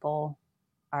many people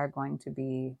are going to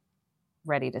be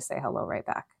ready to say hello right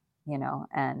back,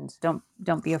 and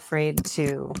don't be afraid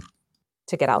to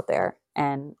get out there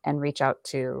and reach out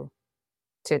to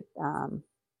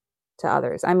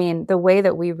others. I mean, the way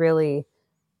that we really,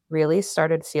 really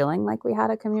started feeling like we had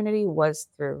a community was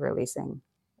through releasing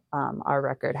our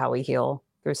record, How We Heal,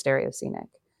 through Stereo Scenic.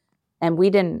 And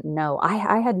we didn't know, I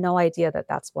had no idea that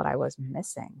that's what I was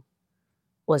missing,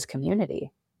 was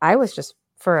community. I was just,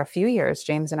 for a few years,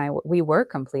 James and I, we were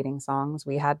completing songs.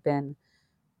 We had been,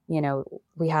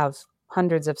 we have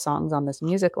hundreds of songs on this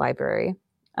music library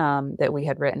that we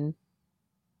had written.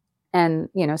 And,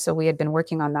 so we had been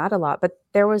working on that a lot, but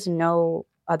there was no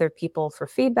other people for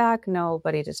feedback,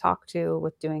 nobody to talk to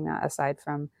with doing that aside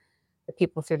from the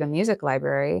people through the music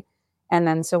library. And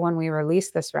then, so when we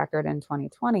released this record in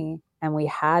 2020 and we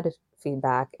had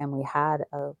feedback and we had,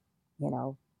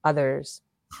 others,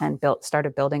 and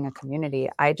started building a community,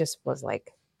 I just was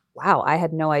like, wow, I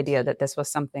had no idea that this was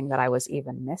something that I was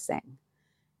even missing,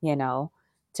 to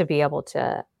be able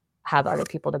to have other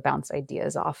people to bounce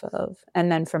ideas off of.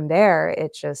 And then from there,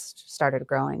 it just started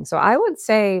growing. So I would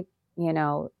say,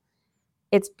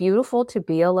 it's beautiful to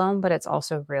be alone, but it's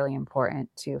also really important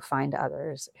to find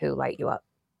others who light you up.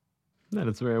 That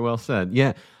is very well said.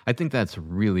 Yeah, I think that's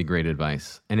really great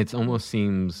advice. And it almost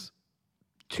seems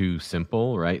too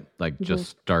simple, right? Like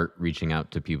just start reaching out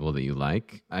to people that you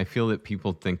like. I feel that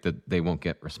people think that they won't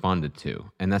get responded to,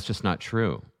 and that's just not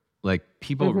true. Like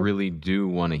people really do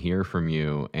want to hear from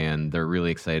you, and they're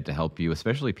really excited to help you,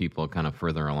 especially people kind of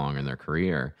further along in their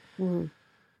career who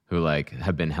like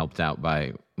have been helped out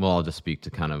by, well, I'll just speak to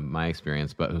kind of my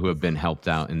experience, but who have been helped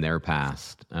out in their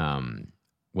past,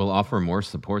 will offer more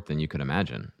support than you could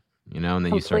imagine, and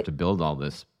then you start to build all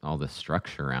this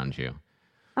structure around you.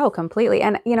 Oh, completely.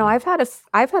 And, I've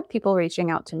had people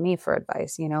reaching out to me for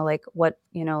advice, like what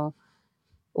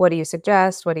do you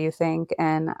suggest? What do you think?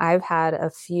 And I've had a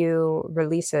few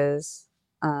releases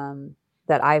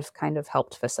that I've kind of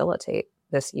helped facilitate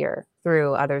this year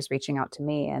through others reaching out to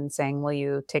me and saying, will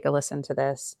you take a listen to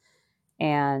this?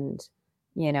 And,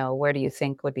 where do you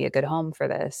think would be a good home for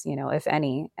this, if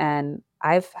any? And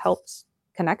I've helped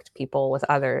connect people with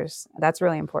others. That's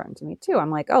really important to me too. I'm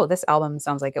like, oh, this album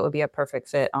sounds like it would be a perfect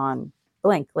fit on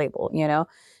blank label,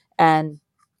 and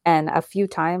a few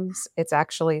times it's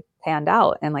actually panned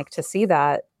out. And like to see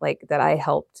that, like that I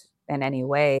helped in any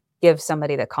way give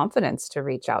somebody the confidence to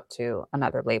reach out to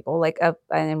another label. Like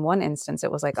and in one instance,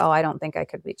 it was like, oh, I don't think I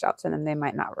could reach out to them. They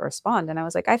might not respond. And I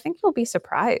was like, I think you'll be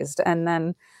surprised. And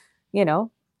then,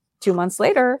 2 months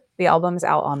later, the album's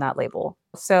out on that label.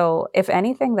 So if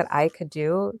anything that I could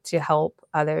do to help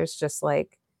others, just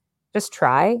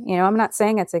try, I'm not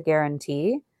saying it's a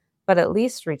guarantee, but at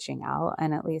least reaching out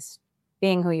and at least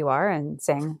being who you are and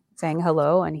saying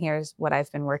hello, and here's what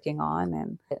I've been working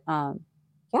on. And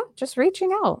just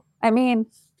reaching out. I mean,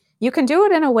 you can do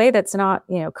it in a way that's not,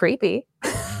 creepy.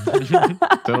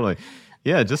 Totally.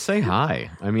 Yeah, just say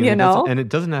hi. I mean, it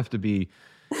doesn't have to be,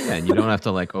 and you don't have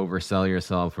to like oversell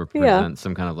yourself or present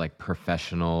some kind of like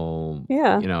professional,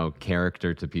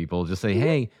 character to people. Just say,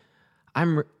 hey,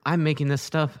 I'm making this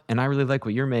stuff and I really like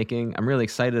what you're making. I'm really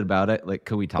excited about it. Like,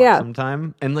 could we talk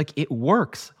sometime? And like, it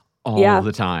works all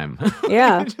the time.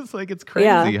 Yeah. It's just like, it's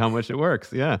crazy how much it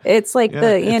works. Yeah. It's like it's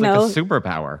like a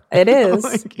superpower. It is.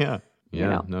 Like,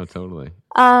 no, totally.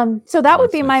 So that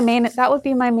would be my main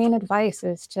advice,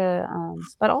 is to,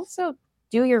 but also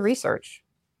do your research.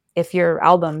 If your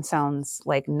album sounds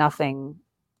like nothing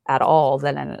at all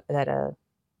that a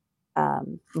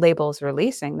labels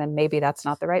releasing, then maybe that's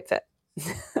not the right fit.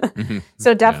 Mhm. So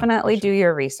Yeah, for definitely do sure.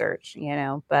 your research,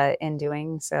 but in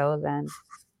doing so, then,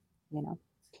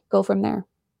 go from there.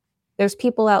 There's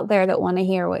people out there that want to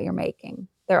hear what you're making.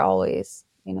 There's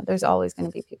always going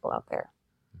to be people out there.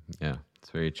 Yeah, it's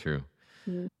very true.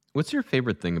 Mm. What's your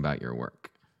favorite thing about your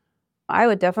work? I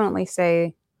would definitely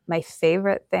say my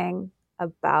favorite thing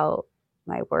about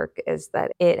my work is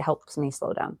that it helps me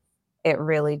slow down. It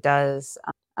really does.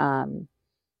 Um,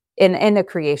 in the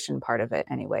creation part of it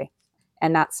anyway.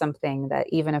 And that's something that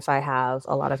even if I have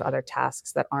a lot of other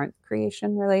tasks that aren't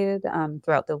creation related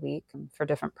throughout the week for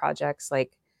different projects,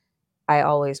 like I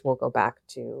always will go back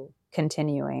to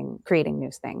continuing creating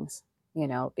new things,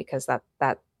 because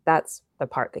that's the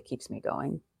part that keeps me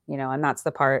going, and that's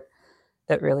the part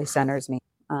that really centers me.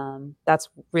 That's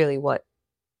really what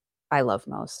I love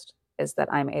most, is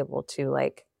that I'm able to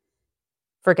like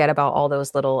forget about all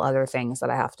those little other things that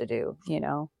I have to do,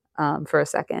 for a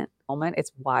second moment.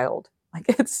 It's wild. Like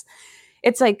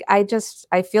it's like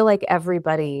I feel like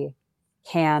everybody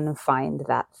can find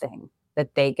that thing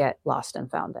that they get lost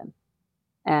and found in.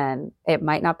 And it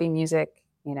might not be music,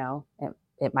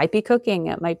 it might be cooking,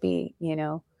 it might be,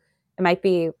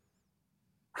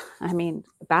 I mean,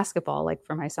 basketball, like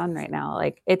for my son right now.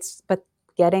 But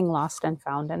getting lost and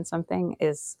found in something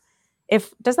is,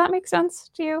 if does that make sense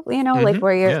to you? Like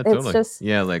where you're, Yeah, it's totally. just,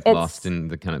 Yeah, like lost it's, in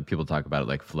the kind of people talk about it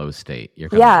like flow state. You're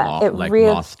kind of yeah, it really,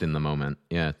 lost in the moment.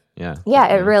 Yeah, yeah, yeah, it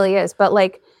definitely. really is. But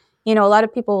like, a lot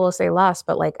of people will say lost,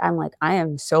 but like, I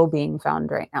am so being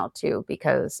found right now too,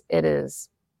 because it is,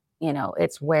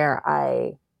 it's where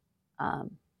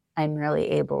um, I'm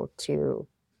really able to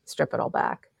strip it all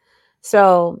back.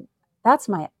 So that's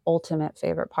my ultimate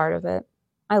favorite part of it.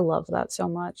 I love that so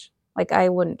much. Like I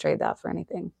wouldn't trade that for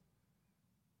anything.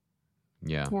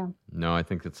 Yeah. Yeah. No, I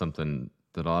think it's something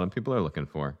that a lot of people are looking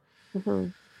for. Mm-hmm.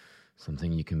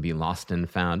 Something you can be lost and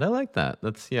found. I like that.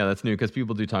 That's new because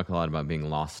people do talk a lot about being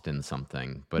lost in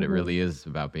something, but it Mm-hmm. really is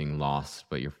about being lost,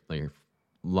 but you're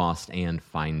lost and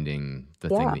finding the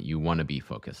thing Yeah. that you want to be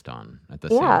focused on at the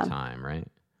same Yeah. time, right?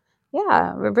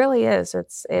 Yeah. It really is.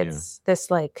 It's Yeah. it's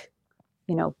this like,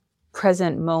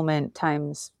 present moment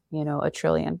times, a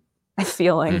trillion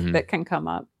feeling Mhm. that can come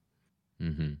up.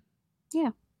 Mhm.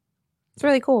 Yeah. It's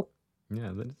really cool.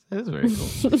 Yeah, that is very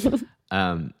cool.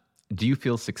 Um, do you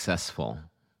feel successful?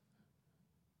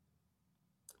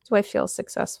 Do I feel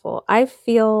successful? I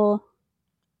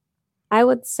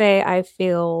would say yeah,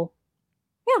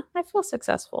 I feel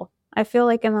successful. I feel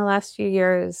like in the last few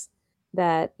years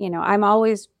that,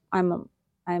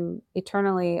 I'm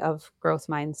eternally of growth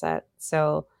mindset.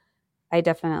 So I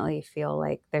definitely feel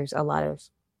like there's a lot of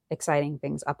exciting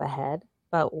things up ahead.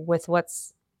 But with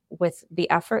the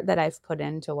effort that I've put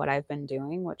into what I've been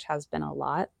doing, which has been a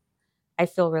lot, I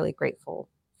feel really grateful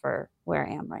for where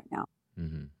I am right now.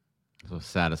 Mhm. So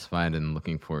satisfied and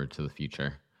looking forward to the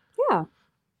future. Yeah.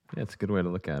 Yeah, it's a good way to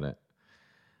look at it.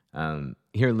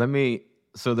 Here, let me.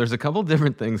 So there's a couple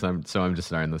different things. I'm just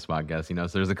starting this podcast,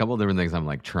 So there's a couple different things I'm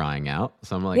like trying out.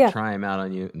 So I'm like Yeah. try them out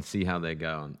on you and see how they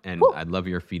go. And Cool. I'd love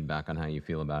your feedback on how you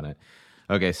feel about it.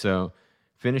 Okay, so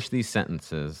finish these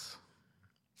sentences.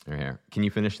 Right here. Can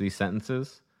you finish these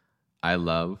sentences? I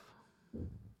love.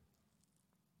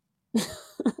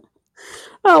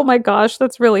 Oh my gosh,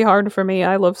 that's really hard for me.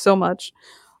 I love so much.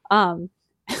 Um,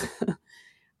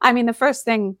 I mean, the first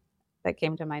thing that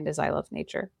came to mind is I love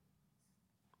nature.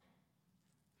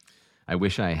 I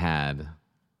wish I had.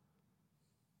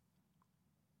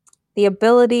 The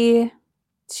ability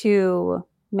to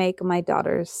make my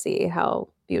daughters see how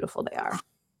beautiful they are.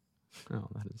 Oh,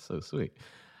 that is so sweet.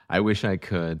 I wish I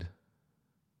could.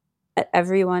 Let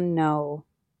everyone know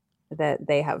that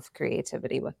they have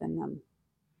creativity within them.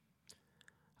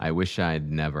 I wish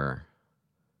I'd never.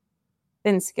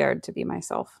 Been scared to be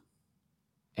myself.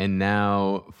 And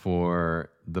now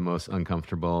for the most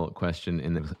uncomfortable question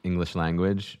in the English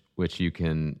language, which you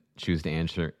can choose to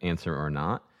answer or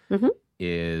not, Mm-hmm.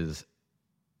 is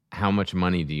how much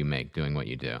money do you make doing what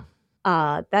you do?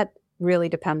 That really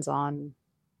depends on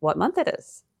what month it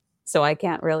is. So I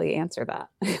can't really answer that.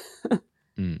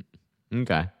 Mm.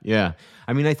 Okay. Yeah.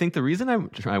 I mean, I think the reason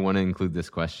I want to include this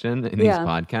question in these Yeah.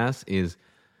 podcasts is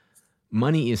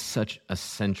money is such a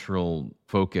central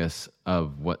focus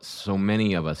of what so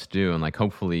many of us do, and like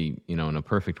hopefully in a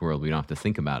perfect world we don't have to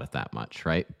think about it that much,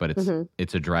 right? But Mm-hmm.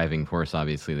 it's a driving force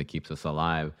obviously that keeps us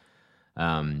alive.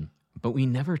 But we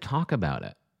never talk about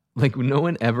it. Like no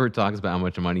one ever talks about how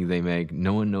much money they make.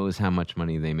 No one knows how much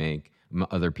money they make,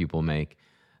 other people make.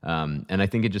 And I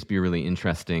think it'd just be really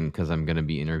interesting because I'm going to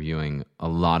be interviewing a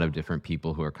lot of different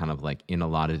people who are kind of like in a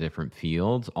lot of different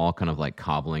fields, all kind of like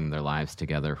cobbling their lives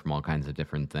together from all kinds of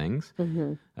different things.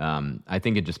 I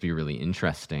think it'd just be really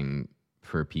interesting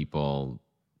for people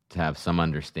to have some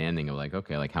understanding of like,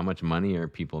 okay, like how much money are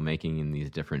people making in these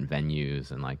different venues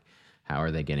and like how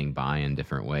are they getting by in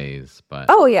different ways? But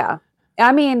oh yeah,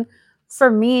 I mean,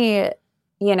 for me,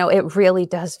 you know, it really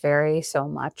does vary so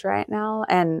much right now,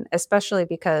 and especially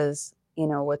because, you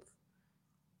know,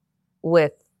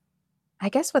 with I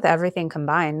guess with everything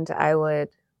combined, I would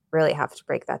really have to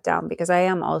break that down because I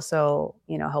am also,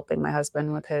 you know, helping my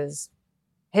husband with his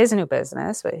new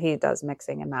business, but he does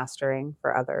mixing and mastering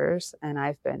for others, and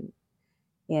I've been,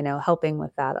 you know, helping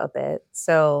with that a bit.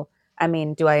 So, I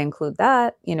mean, do I include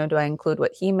that? You know, do I include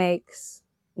what he makes?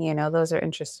 You know, those are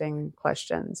interesting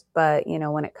questions. But, you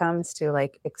know, when it comes to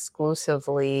like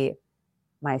exclusively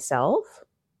myself,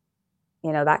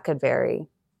 you know, that could vary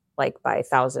like by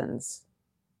thousands,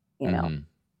 you know.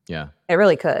 Yeah. It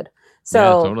really could. Yeah,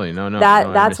 So totally. No,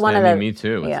 that's one of I mean, the me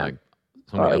too. It's yeah. like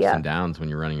so many Well, ups yeah. and downs when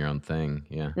you're running your own thing.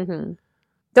 Yeah.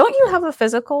 Don't you have a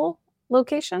physical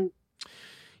location?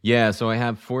 Yeah. So I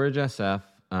have Forage SF,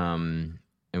 and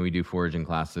we do foraging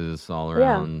classes all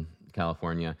around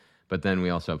California. But then we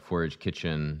also have Forage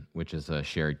Kitchen, which is a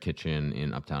shared kitchen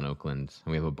in Uptown Oakland.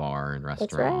 And we have a bar and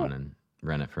restaurant and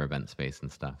rent it for event space and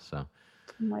stuff. So, oh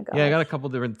my gosh. yeah, I got a couple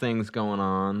different things going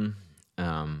on.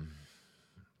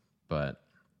 But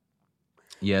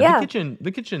yeah,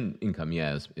 the kitchen income,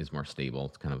 is more stable.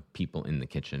 It's kind of people in the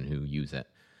kitchen who use it.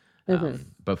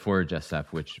 But Forage SF,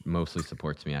 which mostly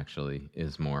supports me, actually,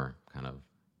 is more kind of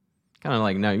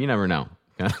like, no, you never know.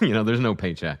 You know, there's no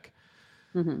paycheck.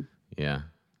 Yeah.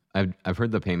 I've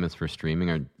heard the payments for streaming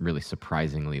are really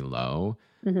surprisingly low.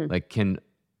 Like, can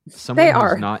someone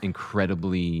who's not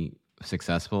incredibly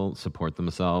successful support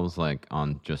themselves like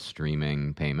on just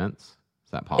streaming payments?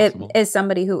 Is that possible? Is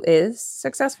somebody who is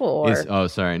successful or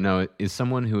is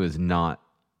someone who is not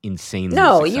insanely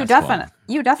successful.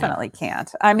 you definitely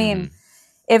can't. I mean,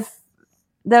 if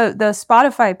the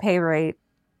Spotify pay rate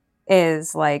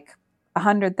is like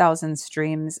 100,000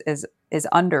 streams is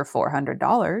under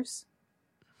 $400.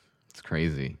 It's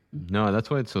crazy. No, that's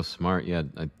why it's so smart. Yeah,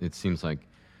 it seems like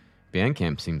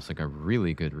Bandcamp seems like a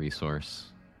really good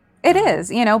resource. It is,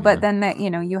 you know, but then that, you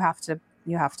know, you have to,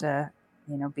 you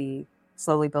know, be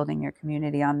slowly building your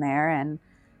community on there, and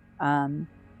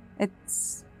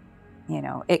it's, you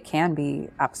know, it can be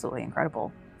absolutely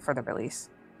incredible for the release.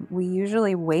 We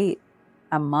usually wait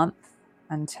a month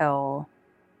until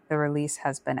the release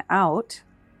has been out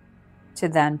to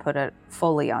then put it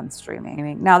fully on streaming. I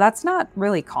mean, now that's not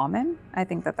really common. I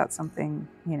think that that's something,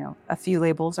 you know, a few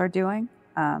labels are doing,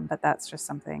 but that's just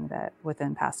something that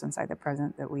within Past Inside the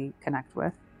Present that we connect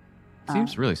with.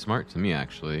 Seems really smart to me,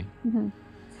 actually.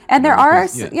 And there are,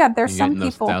 there's some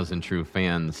those people, 1,000 true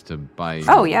fans to buy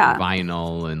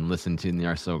vinyl and listen to, and they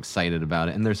are so excited about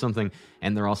it. And there's something,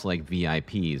 and they're also like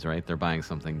VIPs, right? They're buying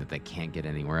something that they can't get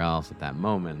anywhere else at that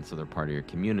moment, so they're part of your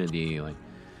community. Like,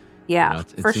 yeah, you know,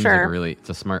 it for seems sure. Like it's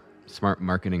a smart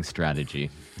marketing strategy.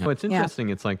 It's interesting.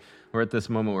 It's like we're at this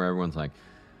moment where everyone's like,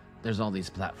 there's all these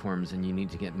platforms, and you need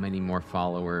to get many more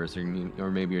followers, or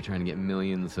maybe you're trying to get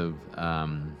millions of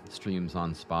streams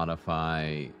on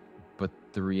Spotify. But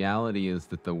the reality is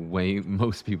that the way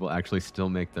most people actually still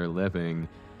make their living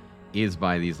is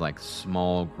by these like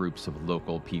small groups of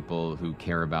local people who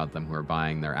care about them, who are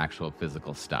buying their actual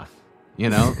physical stuff. You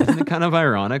know, isn't it kind of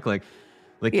ironic? Like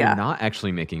you're not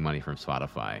actually making money from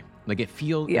Spotify. Like it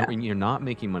feels you're not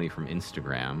making money from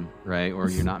Instagram, right? Or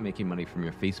you're not making money from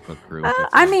your Facebook group.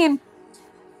 I mean,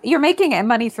 you're making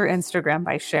money through Instagram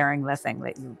by sharing the thing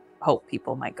that you hope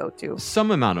people might go to. Some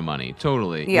amount of money,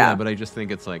 totally. Yeah, but I just think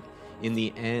it's like, in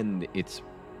the end,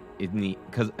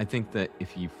 because I think that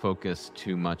if you focus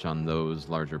too much on those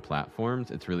larger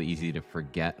platforms, it's really easy to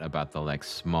forget about the like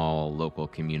small local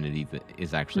community that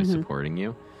is actually supporting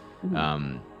you.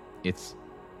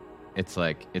 It's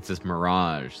like it's this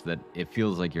mirage that it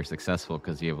feels like you're successful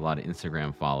because you have a lot of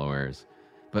Instagram followers,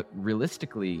 but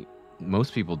realistically,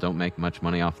 most people don't make much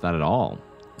money off that at all.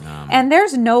 And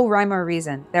there's no rhyme or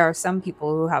reason. There are some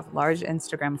people who have large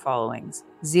Instagram followings,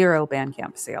 0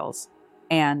 Bandcamp sales,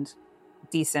 and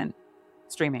decent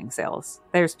streaming sales.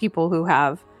 There's people who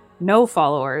have no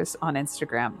followers on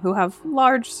Instagram who have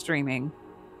large streaming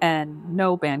and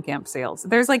no Bandcamp sales.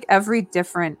 There's like every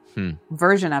different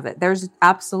version of it. There's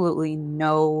absolutely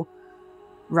no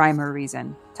rhyme or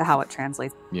reason to how it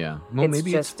translates. Yeah. Well,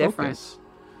 maybe it's focus.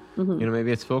 You know,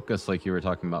 maybe it's focus like you were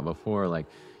talking about before. Like,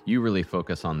 you really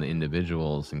focus on the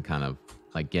individuals and kind of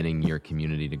like getting your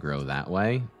community to grow that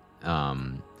way.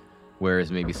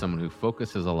 Whereas maybe someone who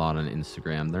focuses a lot on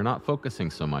Instagram, they're not focusing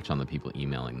so much on the people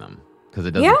emailing them because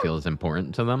it doesn't feel as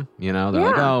important to them. You know, they're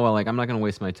like, oh, well, like, I'm not going to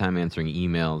waste my time answering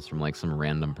emails from like some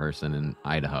random person in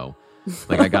Idaho.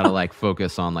 Like, I got to like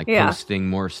focus on like posting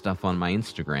more stuff on my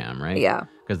Instagram, right? Yeah.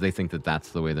 Because they think that that's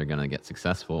the way they're going to get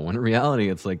successful. When in reality,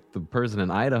 it's like the person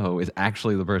in Idaho is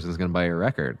actually the person who's going to buy your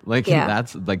record. Like,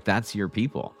 that's your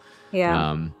people.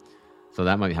 Yeah. So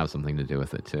that might have something to do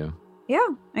with it too. Yeah,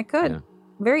 it could. Yeah.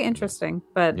 Very interesting.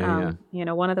 But, yeah.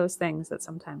 One of those things that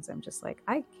sometimes I'm just like,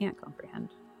 I can't comprehend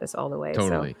this all the way.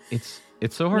 Totally. So,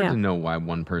 it's so hard to know why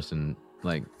one person,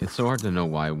 like, it's so hard to know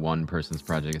why one person's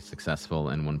project is successful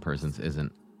and one person's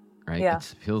isn't, right? Yeah. It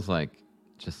feels like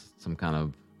just some kind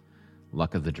of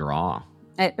luck of the draw.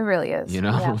 It really is. You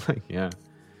know?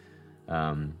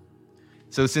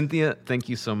 So Cynthia, thank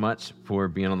you so much for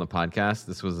being on the podcast.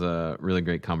 This was a really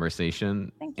great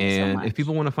conversation. Thank you so much. If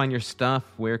people want to find your stuff,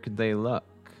 where could they look?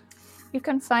 You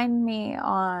can find me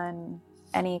on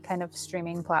any kind of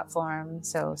streaming platform.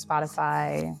 So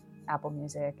Spotify, Apple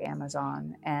Music,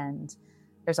 Amazon. And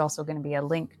there's also going to be a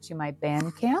link to my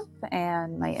Bandcamp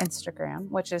and my Instagram,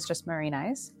 which is just Marine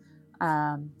Eyes.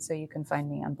 So you can find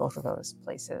me on both of those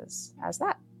places as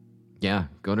that. Yeah,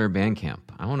 go to her Bandcamp.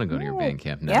 I want to go to your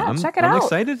Bandcamp now. Yeah, check it out. I'm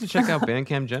excited to check out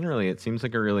Bandcamp generally. It seems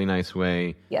like a really nice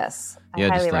way. Yes, I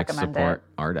highly recommend support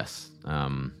it. Artists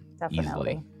Definitely.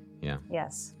 Easily. Yeah.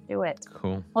 Yes, do it.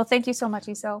 Cool. Well, thank you so much,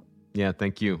 Iso. Yeah,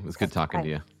 thank you. It was good talking to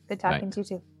you. Good talking to you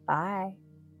too. Bye.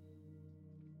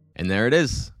 And there it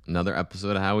is, another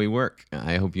episode of How We Work.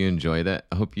 I hope you enjoyed it.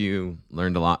 I hope you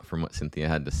learned a lot from what Cynthia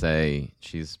had to say.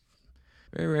 She's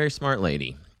a very, very smart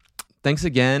lady. Thanks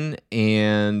again.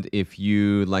 And if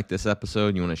you like this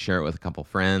episode, you want to share it with a couple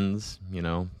friends,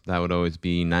 that would always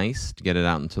be nice to get it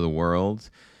out into the world.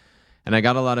 And I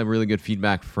got a lot of really good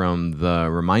feedback from the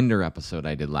reminder episode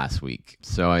I did last week.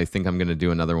 So I think I'm going to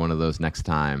do another one of those next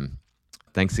time.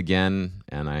 Thanks again,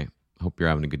 and I hope you're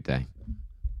having a good day.